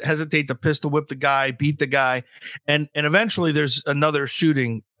doesn't hesitate to pistol whip the guy, beat the guy. And eventually there's another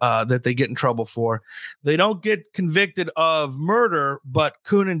shooting that they get in trouble for. They don't get convicted of murder, but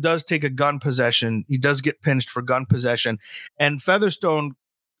Coonan does take a gun possession. He does get pinched for gun possession. And Featherstone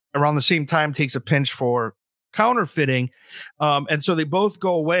around the same time takes a pinch for counterfeiting. And so they both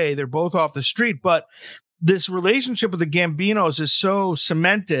go away. They're both off the street, but this relationship with the Gambinos is so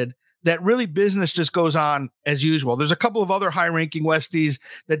cemented that really business just goes on as usual. There's a couple of other high-ranking Westies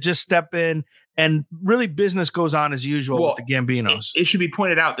that just step in, and really business goes on as usual with the Gambinos. It should be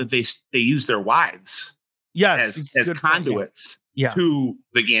pointed out that they use their wives as conduits to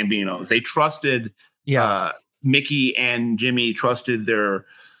the Gambinos. They trusted Mickey and Jimmy trusted their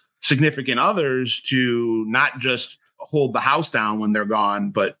significant others to not just hold the house down when they're gone,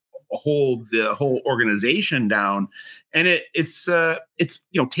 but hold the whole organization down. And it's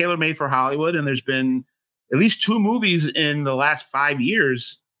tailor-made for Hollywood. And there's been at least 2 movies in the last 5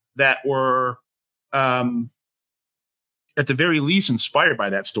 years that were at the very least inspired by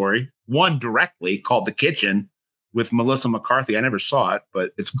that story. One directly, called The Kitchen, with Melissa McCarthy. I never saw it,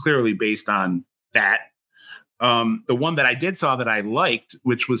 but it's clearly based on that. The one that I did saw that I liked,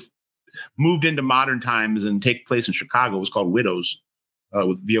 which was moved into modern times and take place in Chicago, was called Widows,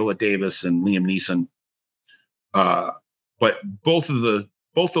 with Viola Davis and Liam Neeson. But both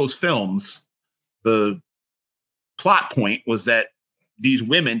those films, the plot point was that these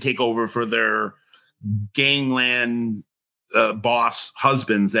women take over for their gangland boss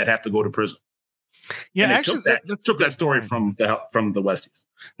husbands that have to go to prison. Yeah, and actually, took that story from the Westies.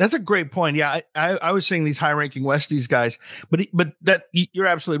 That's a great point. Yeah, I was saying these high-ranking Westies guys, but that you're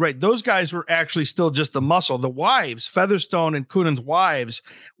absolutely right. Those guys were actually still just the muscle. The wives, Featherstone and Coonan's wives,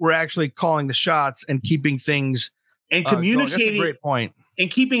 were actually calling the shots and keeping things and communicating. That's a great point. And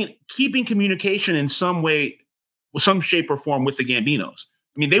keeping communication in some way, some shape or form with the Gambinos.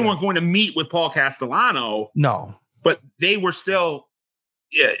 I mean, they weren't going to meet with Paul Castellano. No, but they were still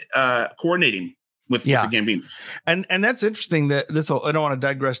coordinating with the Gambinos. And that's interesting that I don't want to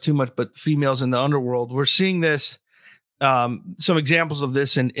digress too much, but females in the underworld, we're seeing this, some examples of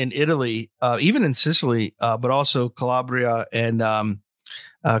this in Italy, even in Sicily, but also Calabria and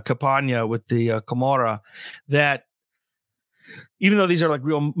Campania with the Camorra, that even though these are like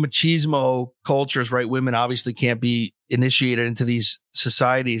real machismo cultures, right? Women obviously can't be initiated into these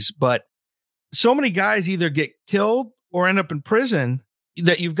societies, but so many guys either get killed or end up in prison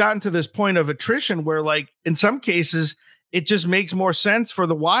that you've gotten to this point of attrition where, like, in some cases, it just makes more sense for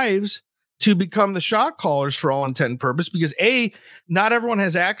the wives to become the shot callers for all intent and purpose, because not everyone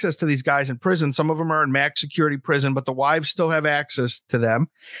has access to these guys in prison. Some of them are in max security prison, but the wives still have access to them,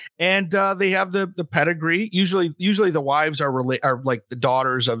 and they have the pedigree. Usually the wives are like the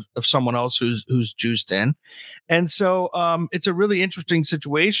daughters of someone else who's juiced in, and so it's a really interesting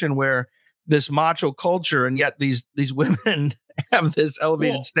situation where this macho culture, and yet these women have this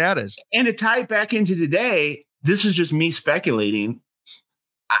elevated status. And to tie it back into today, this is just me speculating.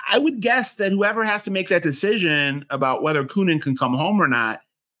 I would guess that whoever has to make that decision about whether Coonan can come home or not,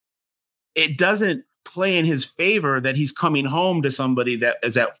 it doesn't play in his favor that he's coming home to somebody that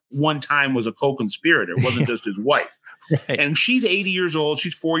as at one time was a co-conspirator. It wasn't just his wife. Right. And she's 80 years old.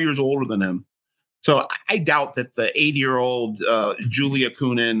 She's 4 years older than him. So I doubt that the 80-year-old Julia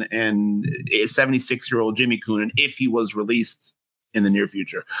Coonan and a 76-year-old Jimmy Coonan, if he was released in the near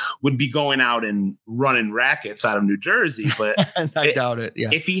future, would be going out and running rackets out of New Jersey. But I doubt it. Yeah.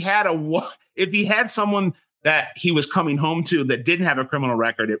 If he had someone that he was coming home to that didn't have a criminal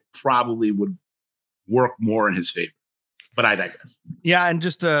record, it probably would work more in his favor. But I digress. Yeah, and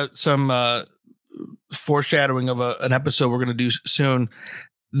just some foreshadowing of an episode we're going to do soon.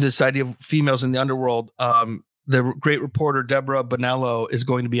 This idea of females in the underworld. The great reporter Deborah Bonello is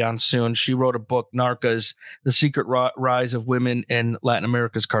going to be on soon. She wrote a book, Narcas, The Secret Rise of Women in Latin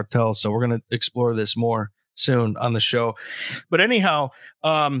America's Cartels. So we're going to explore this more soon on the show. But anyhow,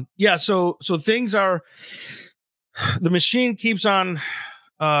 so things are, the machine keeps on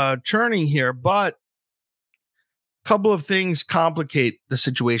churning here, but a couple of things complicate the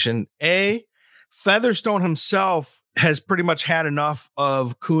situation. Featherstone himself has pretty much had enough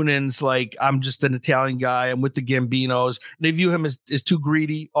of Coonan's, like, I'm just an Italian guy, I'm with the Gambinos. They view him as too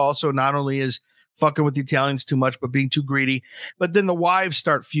greedy. Also, not only is fucking with the Italians too much, but being too greedy. But then the wives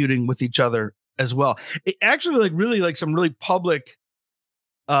start feuding with each other as well. It actually, like, really, like, some really public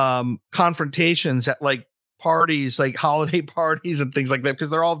confrontations at, like, parties, like holiday parties and things like that, because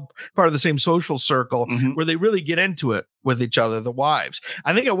they're all part of the same social circle where they really get into it with each other, the wives.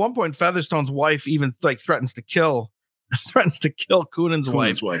 I think at one point Featherstone's wife even like threatens to kill Coonan's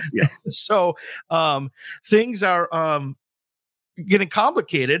wife. Yeah. So things are getting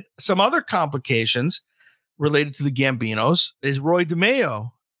complicated. Some other complications related to the Gambinos is Roy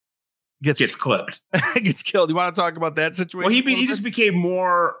DeMeo gets clipped, gets killed. You want to talk about that situation? Well, he just became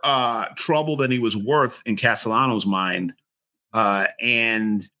more trouble than he was worth in Castellano's mind,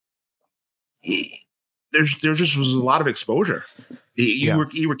 and there just was a lot of exposure. You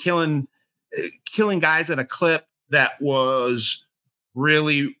were killing guys at a clip that was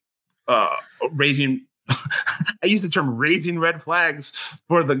really raising. I use the term raising red flags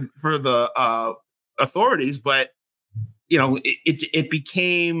for the authorities, but it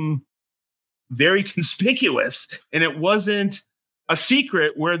became very conspicuous, and it wasn't a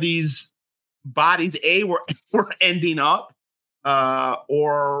secret where these bodies were ending up,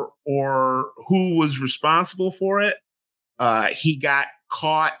 or who was responsible for it. He got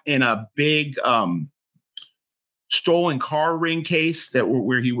caught in a big stolen car ring case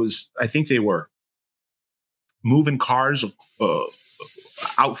where he was. I think they were moving cars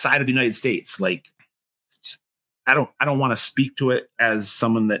outside of the United States. Like, I don't want to speak to it as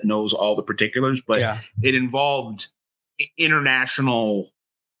someone that knows all the particulars, but it involved international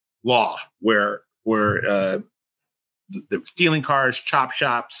law where the stealing cars, chop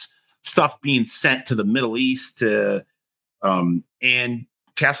shops, stuff being sent to the Middle East, and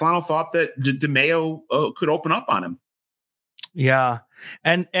Castellano thought that DeMeo could open up on him. Yeah.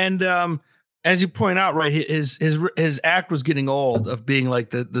 And as you point out, right, his act was getting old of being like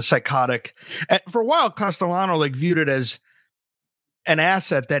the psychotic. For a while, Castellano like viewed it as an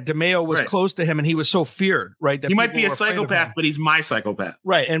asset that DeMeo was close to him, and he was so feared, right? That he might be a psychopath, but he's my psychopath,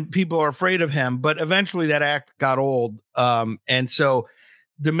 right? And people are afraid of him. But eventually, that act got old, and so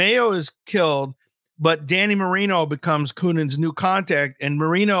DeMeo is killed. But Danny Marino becomes Coonan's new contact, and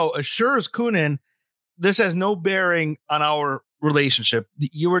Marino assures Coonan, "This has no bearing on our relationship.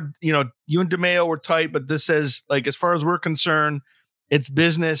 You and DeMeo were tight, but this says, like, as far as we're concerned, it's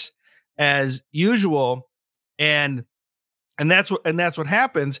business as usual." And that's what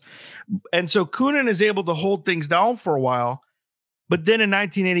happens. And so Coonan is able to hold things down for a while. But then in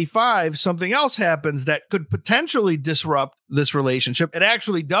 1985, something else happens that could potentially disrupt this relationship. It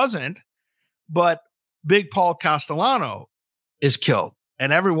actually doesn't, but Big Paul Castellano is killed.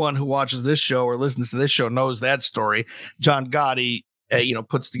 And everyone who watches this show or listens to this show knows that story. John Gotti,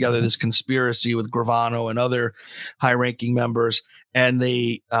 puts together this conspiracy with Gravano and other high-ranking members, and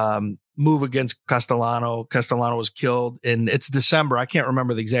they move against Castellano. Castellano was killed, and it's December. I can't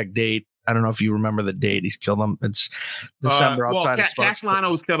remember the exact date. I don't know if you remember the date he's killed him. It's December outside of Sparks. Castellano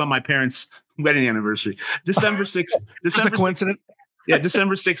was killed on my parents' wedding anniversary, December 6th. Just a coincidence. Yeah,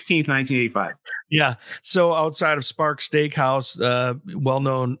 December 16th, 1985. Yeah. So outside of Sparks Steakhouse,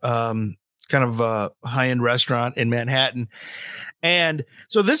 well-known kind of high-end restaurant in Manhattan. And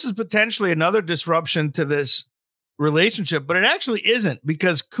so this is potentially another disruption to this relationship, but it actually isn't,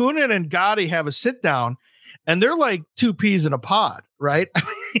 because Coonan and Gotti have a sit-down, and they're like two peas in a pod, right?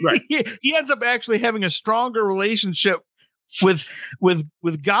 Right. He ends up actually having a stronger relationship with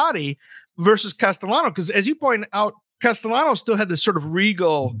Gotti versus Castellano, because as you point out, Castellano still had this sort of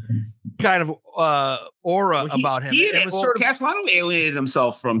regal kind of aura about him. Castellano alienated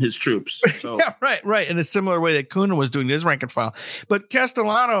himself from his troops. So. Yeah, right. In a similar way that Coonan was doing his rank and file. But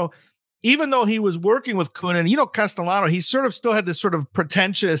Castellano, even though he was working with Coonan, Castellano, he sort of still had this sort of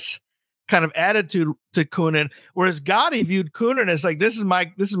pretentious kind of attitude to Coonan, whereas Gotti viewed Coonan as like, this is my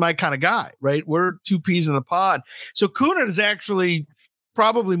kind of guy, right? We're two peas in the pod. So Coonan is actually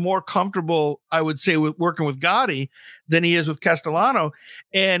probably more comfortable, I would say, with working with Gotti than he is with Castellano.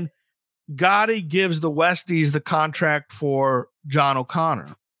 And Gotti gives the Westies the contract for John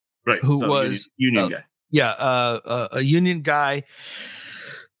O'Connor, right? Who was union guy. Yeah, a union guy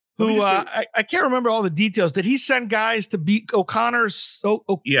who I can't remember all the details. Did he send guys to beat O'Connor's?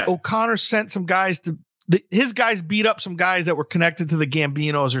 O'Connor sent some guys his guys beat up some guys that were connected to the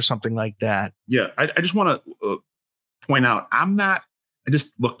Gambinos or something like that. Yeah, I just want to point out, I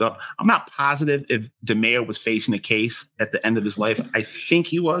just looked up. I'm not positive if DeMeo was facing a case at the end of his life. I think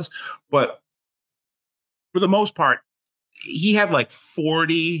he was, but for the most part, he had like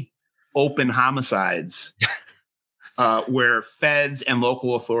 40 open homicides where feds and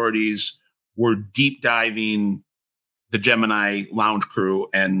local authorities were deep diving the Gemini lounge crew,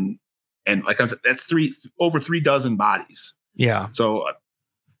 and like I said, that's over 3 dozen bodies. Yeah. So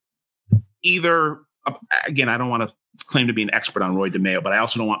either, again, I don't want to claim to be an expert on Roy DeMeo, but I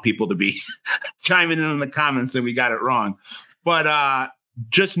also don't want people to be chiming in the comments that we got it wrong. But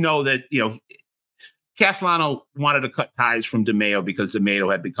just know that, Castellano wanted to cut ties from DeMeo because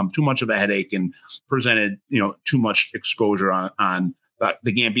DeMeo had become too much of a headache and presented, too much exposure on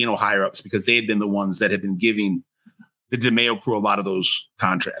the Gambino higher ups, because they had been the ones that had been giving the DeMeo crew a lot of those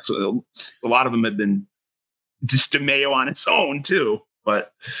contracts. So a lot of them had been just DeMeo on its own too.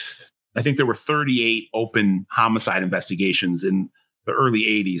 But I think there were 38 open homicide investigations in the early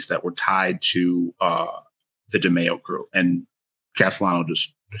 80s that were tied to the DeMeo crew. And Castellano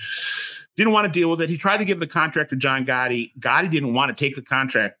just didn't want to deal with it. He tried to give the contract to John Gotti. Gotti didn't want to take the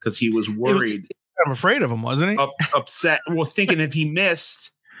contract because he was worried. I'm afraid of him, wasn't he? Upset. Well, thinking if he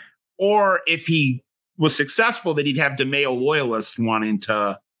missed or if he was successful, that he'd have DeMeo loyalists wanting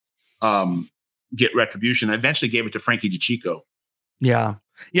to get retribution. I eventually gave it to Frankie DiCicco. Yeah.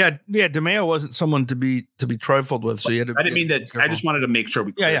 DeMeo wasn't someone to be trifled with. So you had to, I didn't mean that. I just wanted to make sure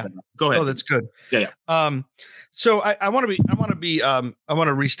we. Yeah. Go ahead. Oh, that's good. Yeah. So I want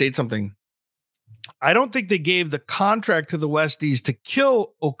to restate something. I don't think they gave the contract to the Westies to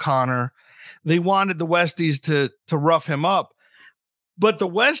kill O'Connor. They wanted the Westies to rough him up, but the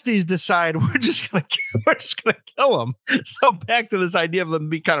Westies decide we're just gonna kill him. So back to this idea of them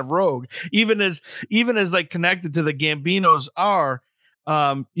being kind of rogue, even as like connected to the Gambinos are.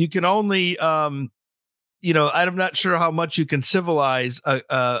 You can only I'm not sure how much you can civilize. I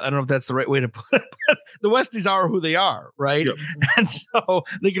don't know if that's the right way to put it, but the Westies are who they are, right? Yep. And so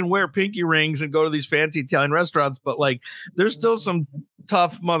they can wear pinky rings and go to these fancy Italian restaurants, but like there's still some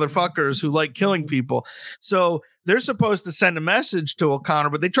tough motherfuckers who like killing people. So they're supposed to send a message to O'Connor,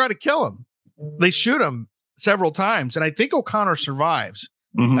 but they try to kill him. They shoot him several times, and I think O'Connor survives.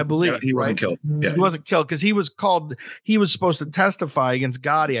 Mm-hmm. I believe he wasn't killed. Yeah, he wasn't killed because he was called. He was supposed to testify against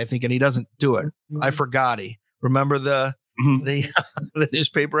Gotti, I think, and he doesn't do it. I forgot. Remember the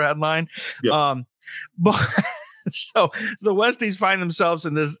newspaper headline? Yep. But so the Westies find themselves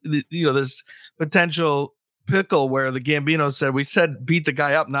in this this potential pickle where the Gambinos said, "We said beat the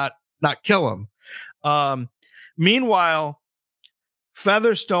guy up, not kill him." Meanwhile,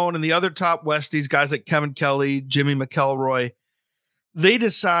 Featherstone and the other top Westies, guys like Kevin Kelly, Jimmy McElroy, they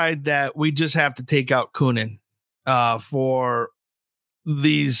decide that we just have to take out Coonan for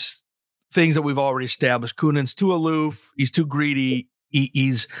these things that we've already established. Coonan's too aloof. He's too greedy.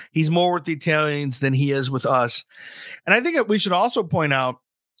 He's more with the Italians than he is with us. And I think that we should also point out,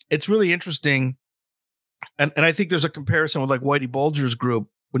 it's really interesting. And I think there's a comparison with like Whitey Bulger's group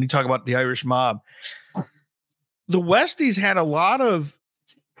when you talk about the Irish mob. The Westies had a lot of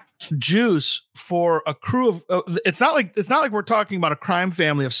juice for a crew of it's not like we're talking about a crime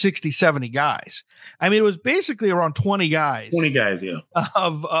family of 60, 70 guys. I mean, it was basically around 20 guys. 20 guys, yeah.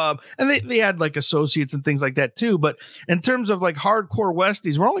 And they had like associates and things like that too. But in terms of like hardcore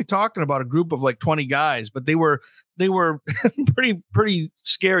Westies, we're only talking about a group of like 20 guys, but they were pretty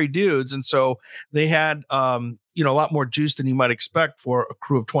scary dudes. And so they had a lot more juice than you might expect for a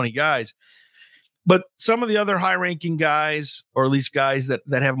crew of 20 guys. But some of the other high-ranking guys, or at least guys that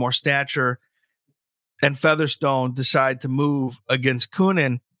have more stature, and Featherstone decide to move against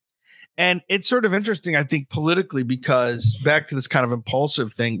Coonan. And it's sort of interesting, I think, politically, because back to this kind of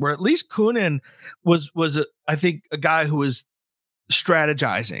impulsive thing, where at least Coonan was I think, a guy who was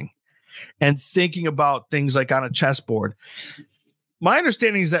strategizing and thinking about things like on a chessboard. My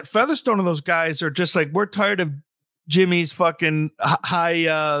understanding is that Featherstone and those guys are just like, we're tired of Jimmy's fucking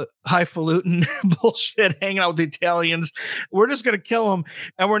highfalutin bullshit hanging out with the Italians. We're just going to kill him.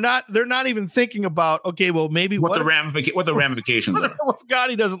 And they're not even thinking about, okay, well, maybe what the ramifications are. What if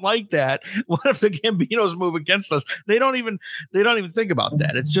Gotti doesn't like that? What if the Gambinos move against us? They don't even think about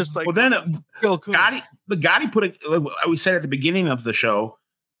that. It's just like, well, then Gotti put it, we said at the beginning of the show,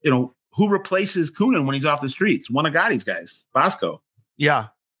 who replaces Coonan when he's off the streets? One of Gotti's guys, Bosco. Yeah.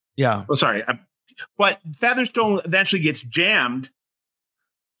 Oh, sorry. But Featherstone eventually gets jammed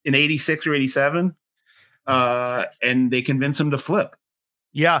in 86 or 87, and they convince him to flip.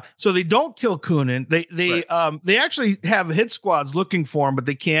 Yeah, so they don't kill Coonan. They actually have hit squads looking for him, but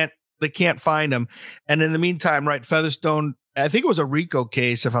they can't find him. And in the meantime, right, Featherstone, I think it was a RICO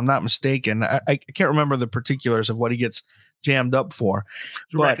case, if I'm not mistaken. I can't remember the particulars of what he gets jammed up for.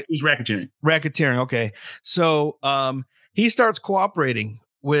 It was racketeering. Racketeering, okay. So he starts cooperating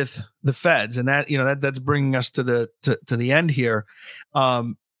with the feds, and that's bringing us to the end here.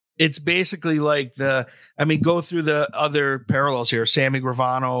 It's basically like go through the other parallels here. Sammy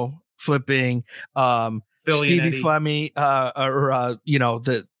Gravano flipping, Philly Stevie Fleming, the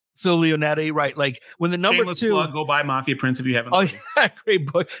Phil Leonetti, right? Like when the number Shameless 2, plug, go buy Mafia Prince if you haven't. oh yeah,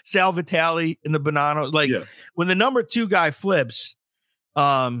 great book. Sal Vitale in the Bonanno. Like when the number 2 guy flips,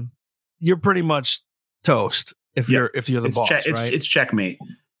 you're pretty much toast if you're the boss, right? It's checkmate.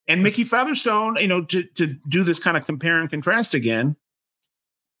 And Mickey Featherstone, to do this kind of compare and contrast again,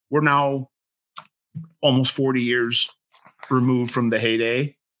 we're now almost 40 years removed from the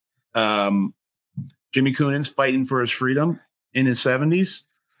heyday. Jimmy Coonan's fighting for his freedom in his 70s.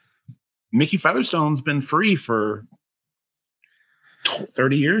 Mickey Featherstone's been free for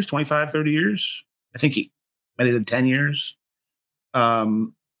 30 years, 25, 30 years. I think he might have did 10 years.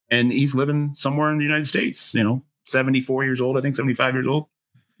 And he's living somewhere in the United States, 74 years old, I think 75 years old.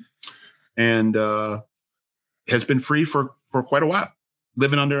 And has been free for quite a while,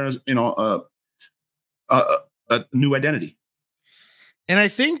 living under, a new identity. And I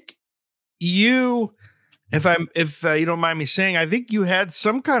think you, if you don't mind me saying, I think you had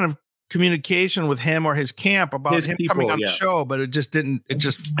some kind of communication with him or his camp about him coming on the show, but it just didn't. He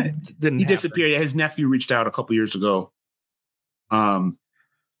disappeared. His nephew reached out a couple years ago.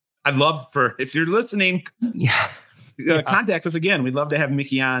 I'd love if you're listening, contact us again. We'd love to have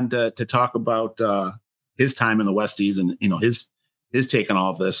Mickey on to talk about his time in the Westies and his take on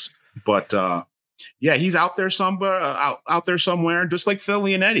all of this. But he's out there somewhere, just like Phil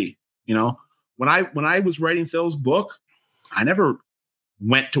Leonetti. When I was writing Phil's book, I never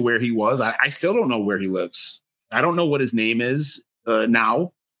went to where he was. I still don't know where he lives. I don't know what his name is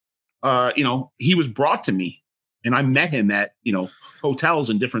now. He was brought to me, and I met him at hotels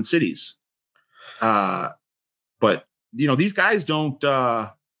in different cities. But these guys don't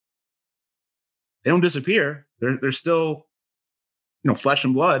disappear. They're still flesh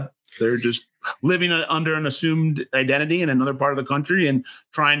and blood. They're just living under an assumed identity in another part of the country and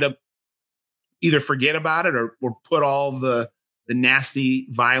trying to either forget about it or put all the nasty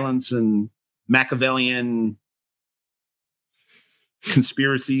violence and Machiavellian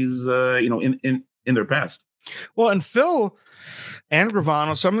conspiracies, in their past. Well, and Phil and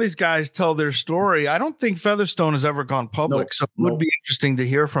Gravano, some of these guys tell their story. I don't think Featherstone has ever gone public, so it would be interesting to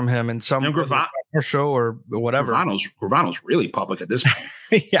hear from him in some show or whatever. Gravano's really public at this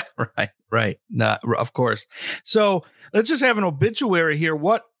point. Yeah, right. No, of course. So let's just have an obituary here.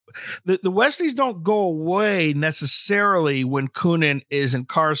 What the Westies don't go away necessarily when Coonan is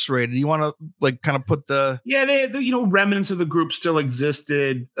incarcerated. You want to kind of put the remnants of the group still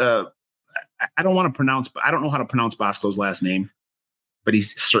existed. I don't know how to pronounce Bosco's last name, but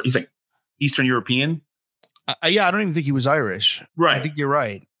he's like Eastern European. Yeah, I don't even think he was Irish. Right. I think you're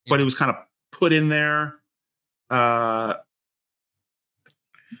right. But it was kind of put in there.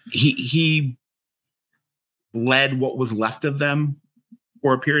 He led what was left of them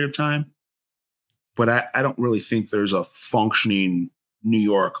for a period of time. But I don't really think there's a functioning New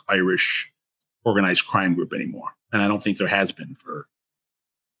York Irish organized crime group anymore. And I don't think there has been for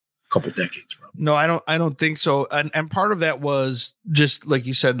couple decades, bro. No, I don't think so. And part of that was just like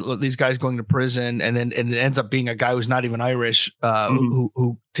you said, these guys going to prison, and then it ends up being a guy who's not even Irish,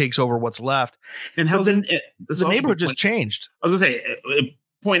 who takes over what's left. And the neighborhood just changed. I was gonna say,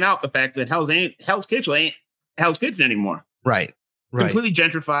 point out the fact that Hell's Kitchen ain't Hell's Kitchen anymore. Right. Completely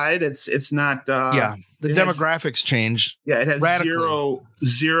gentrified. It's not. The demographics changed. Yeah, it has radically.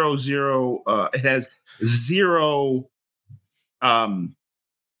 zero. It has zero.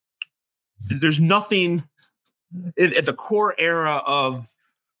 There's nothing at the core era of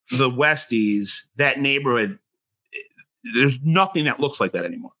the Westies, that neighborhood. There's nothing that looks like that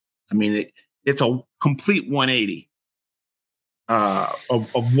anymore. I mean, it's a complete 180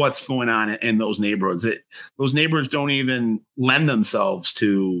 of what's going on in those neighborhoods. Those neighborhoods don't even lend themselves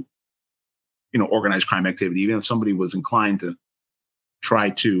to, organized crime activity, even if somebody was inclined to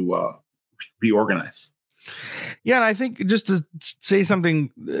try to reorganize. Yeah, and I think just to say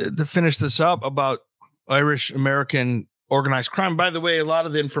something to finish this up about Irish American organized crime. By the way, a lot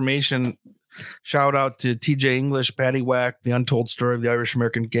of the information, shout out to TJ English, Patty Wack, The Untold Story of the Irish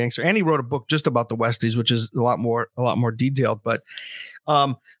American Gangster. And he wrote a book just about the Westies, which is a lot more detailed. But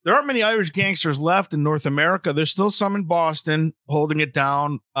there aren't many Irish gangsters left in North America. There's still some in Boston holding it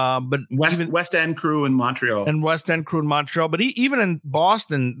down. But West End crew in Montreal. But even in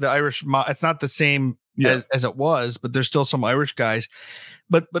Boston, the Irish, it's not the same as it was, but there's still some Irish guys.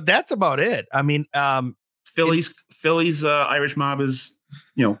 But that's about it. I mean, Philly's Irish mob is,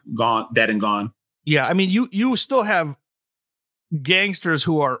 gone, dead and gone. Yeah. I mean, you still have gangsters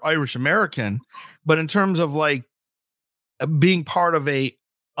who are Irish American, but in terms of like being part of a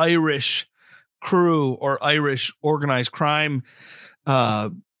Irish crew or Irish organized crime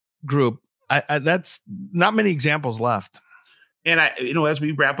group, that's not many examples left. And as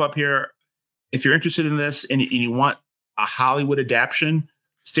we wrap up here, if you're interested in this and you want a Hollywood adaptation,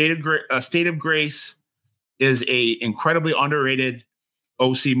 State of Grace is a incredibly underrated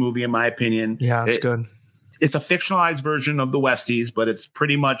OC movie, in my opinion. Yeah, it's good. It's a fictionalized version of the Westies, but it's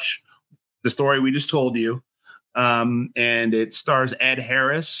pretty much the story we just told you. And it stars Ed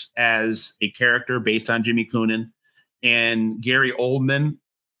Harris as a character based on Jimmy Coonan, and Gary Oldman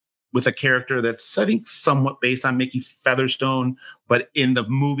with a character that's, I think, somewhat based on Mickey Featherstone, but in the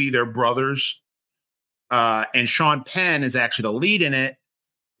movie, they're brothers. And Sean Penn is actually the lead in it.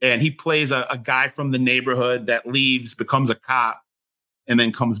 And he plays a guy from the neighborhood that leaves, becomes a cop, and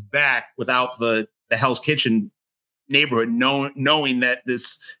then comes back without the Hell's Kitchen neighborhood, knowing that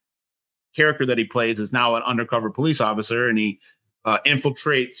this character that he plays is now an undercover police officer, and he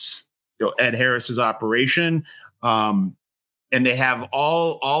infiltrates Ed Harris's operation. And they have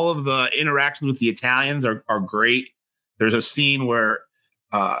all of the interactions with the Italians are great. There's a scene where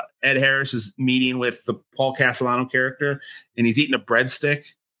Ed Harris is meeting with the Paul Castellano character, and he's eating a breadstick.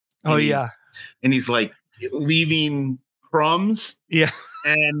 Oh, yeah. And he's like leaving crumbs. Yeah.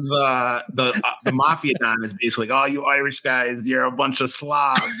 And the Mafia Don is basically like, "Oh, you Irish guys, you're a bunch of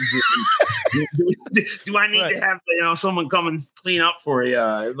slobs. Do I need to have someone come and clean up for you?"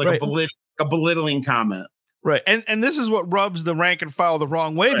 Like a belittling comment. Right. And this is what rubs the rank and file the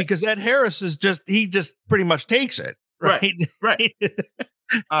wrong way, because Ed Harris is just pretty much takes it. Right.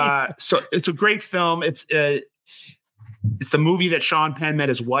 So it's a great film. It's the movie that Sean Penn met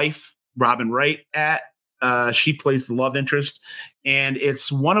his wife, Robin Wright, at. She plays the love interest, and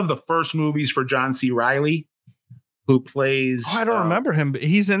it's one of the first movies for John C. Reilly, who plays. I don't remember him, but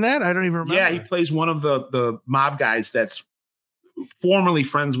he's in that. I don't even remember. Yeah, he plays one of the mob guys that's formerly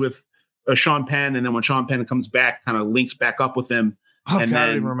friends with Sean Penn, and then when Sean Penn comes back, kind of links back up with him. Oh, and God, then, I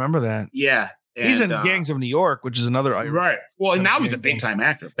don't even remember that. Yeah. And, he's in Gangs of New York, which is another Irish. Right. Well, and now he's a big time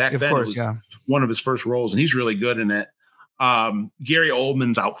actor. Back then, it was one of his first roles, and he's really good in it. Gary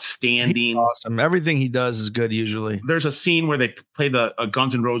Oldman's outstanding. He's awesome. Everything he does is good usually. There's a scene where they play the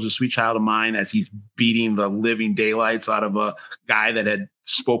Guns N' Roses Sweet Child of Mine as he's beating the living daylights out of a guy that had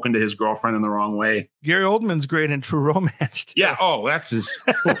spoken to his girlfriend in the wrong way. Gary Oldman's great in True Romance too. Yeah. Oh, that's his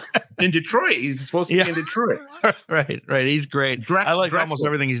in Detroit. He's supposed to be in Detroit. Right. He's great. I like almost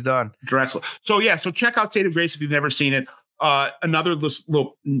everything he's done. Drexel. So check out State of Grace if you've never seen it. Another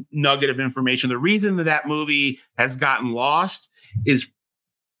little nugget of information. The reason that movie has gotten lost is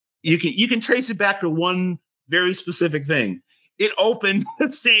you can trace it back to one very specific thing. It opened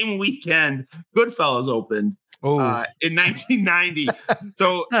the same weekend Goodfellas opened in 1990.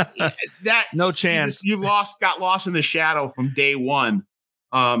 So that no chance. You got lost in the shadow from day one.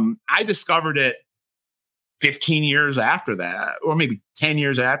 I discovered it 15 years after that, or maybe 10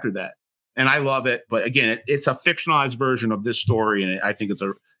 years after that. And I love it, but again, it's a fictionalized version of this story, and I think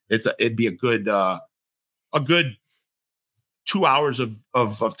it'd be a good 2 hours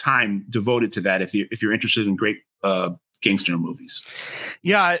of time devoted to that if you're interested in great gangster movies.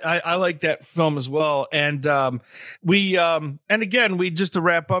 Yeah, I like that film as well, and we just to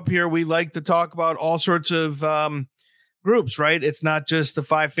wrap up here, we like to talk about all sorts of groups, right? It's not just the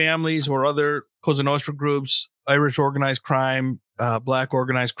Five Families or other Cosa Nostra groups, Irish organized crime, Black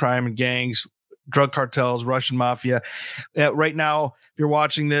organized crime and gangs, drug cartels, Russian mafia. Right now, if you're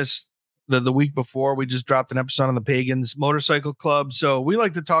watching this, the week before, we just dropped an episode on the Pagans Motorcycle Club. So we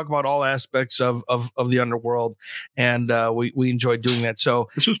like to talk about all aspects of the underworld, and we enjoy doing that. So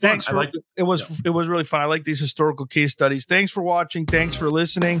this was fun. I liked it. It was really fun. I like these historical case studies. Thanks for watching. Thanks for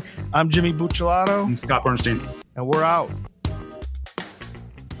listening. I'm Jimmy Buccellato. I'm Scott Bernstein. And we're out.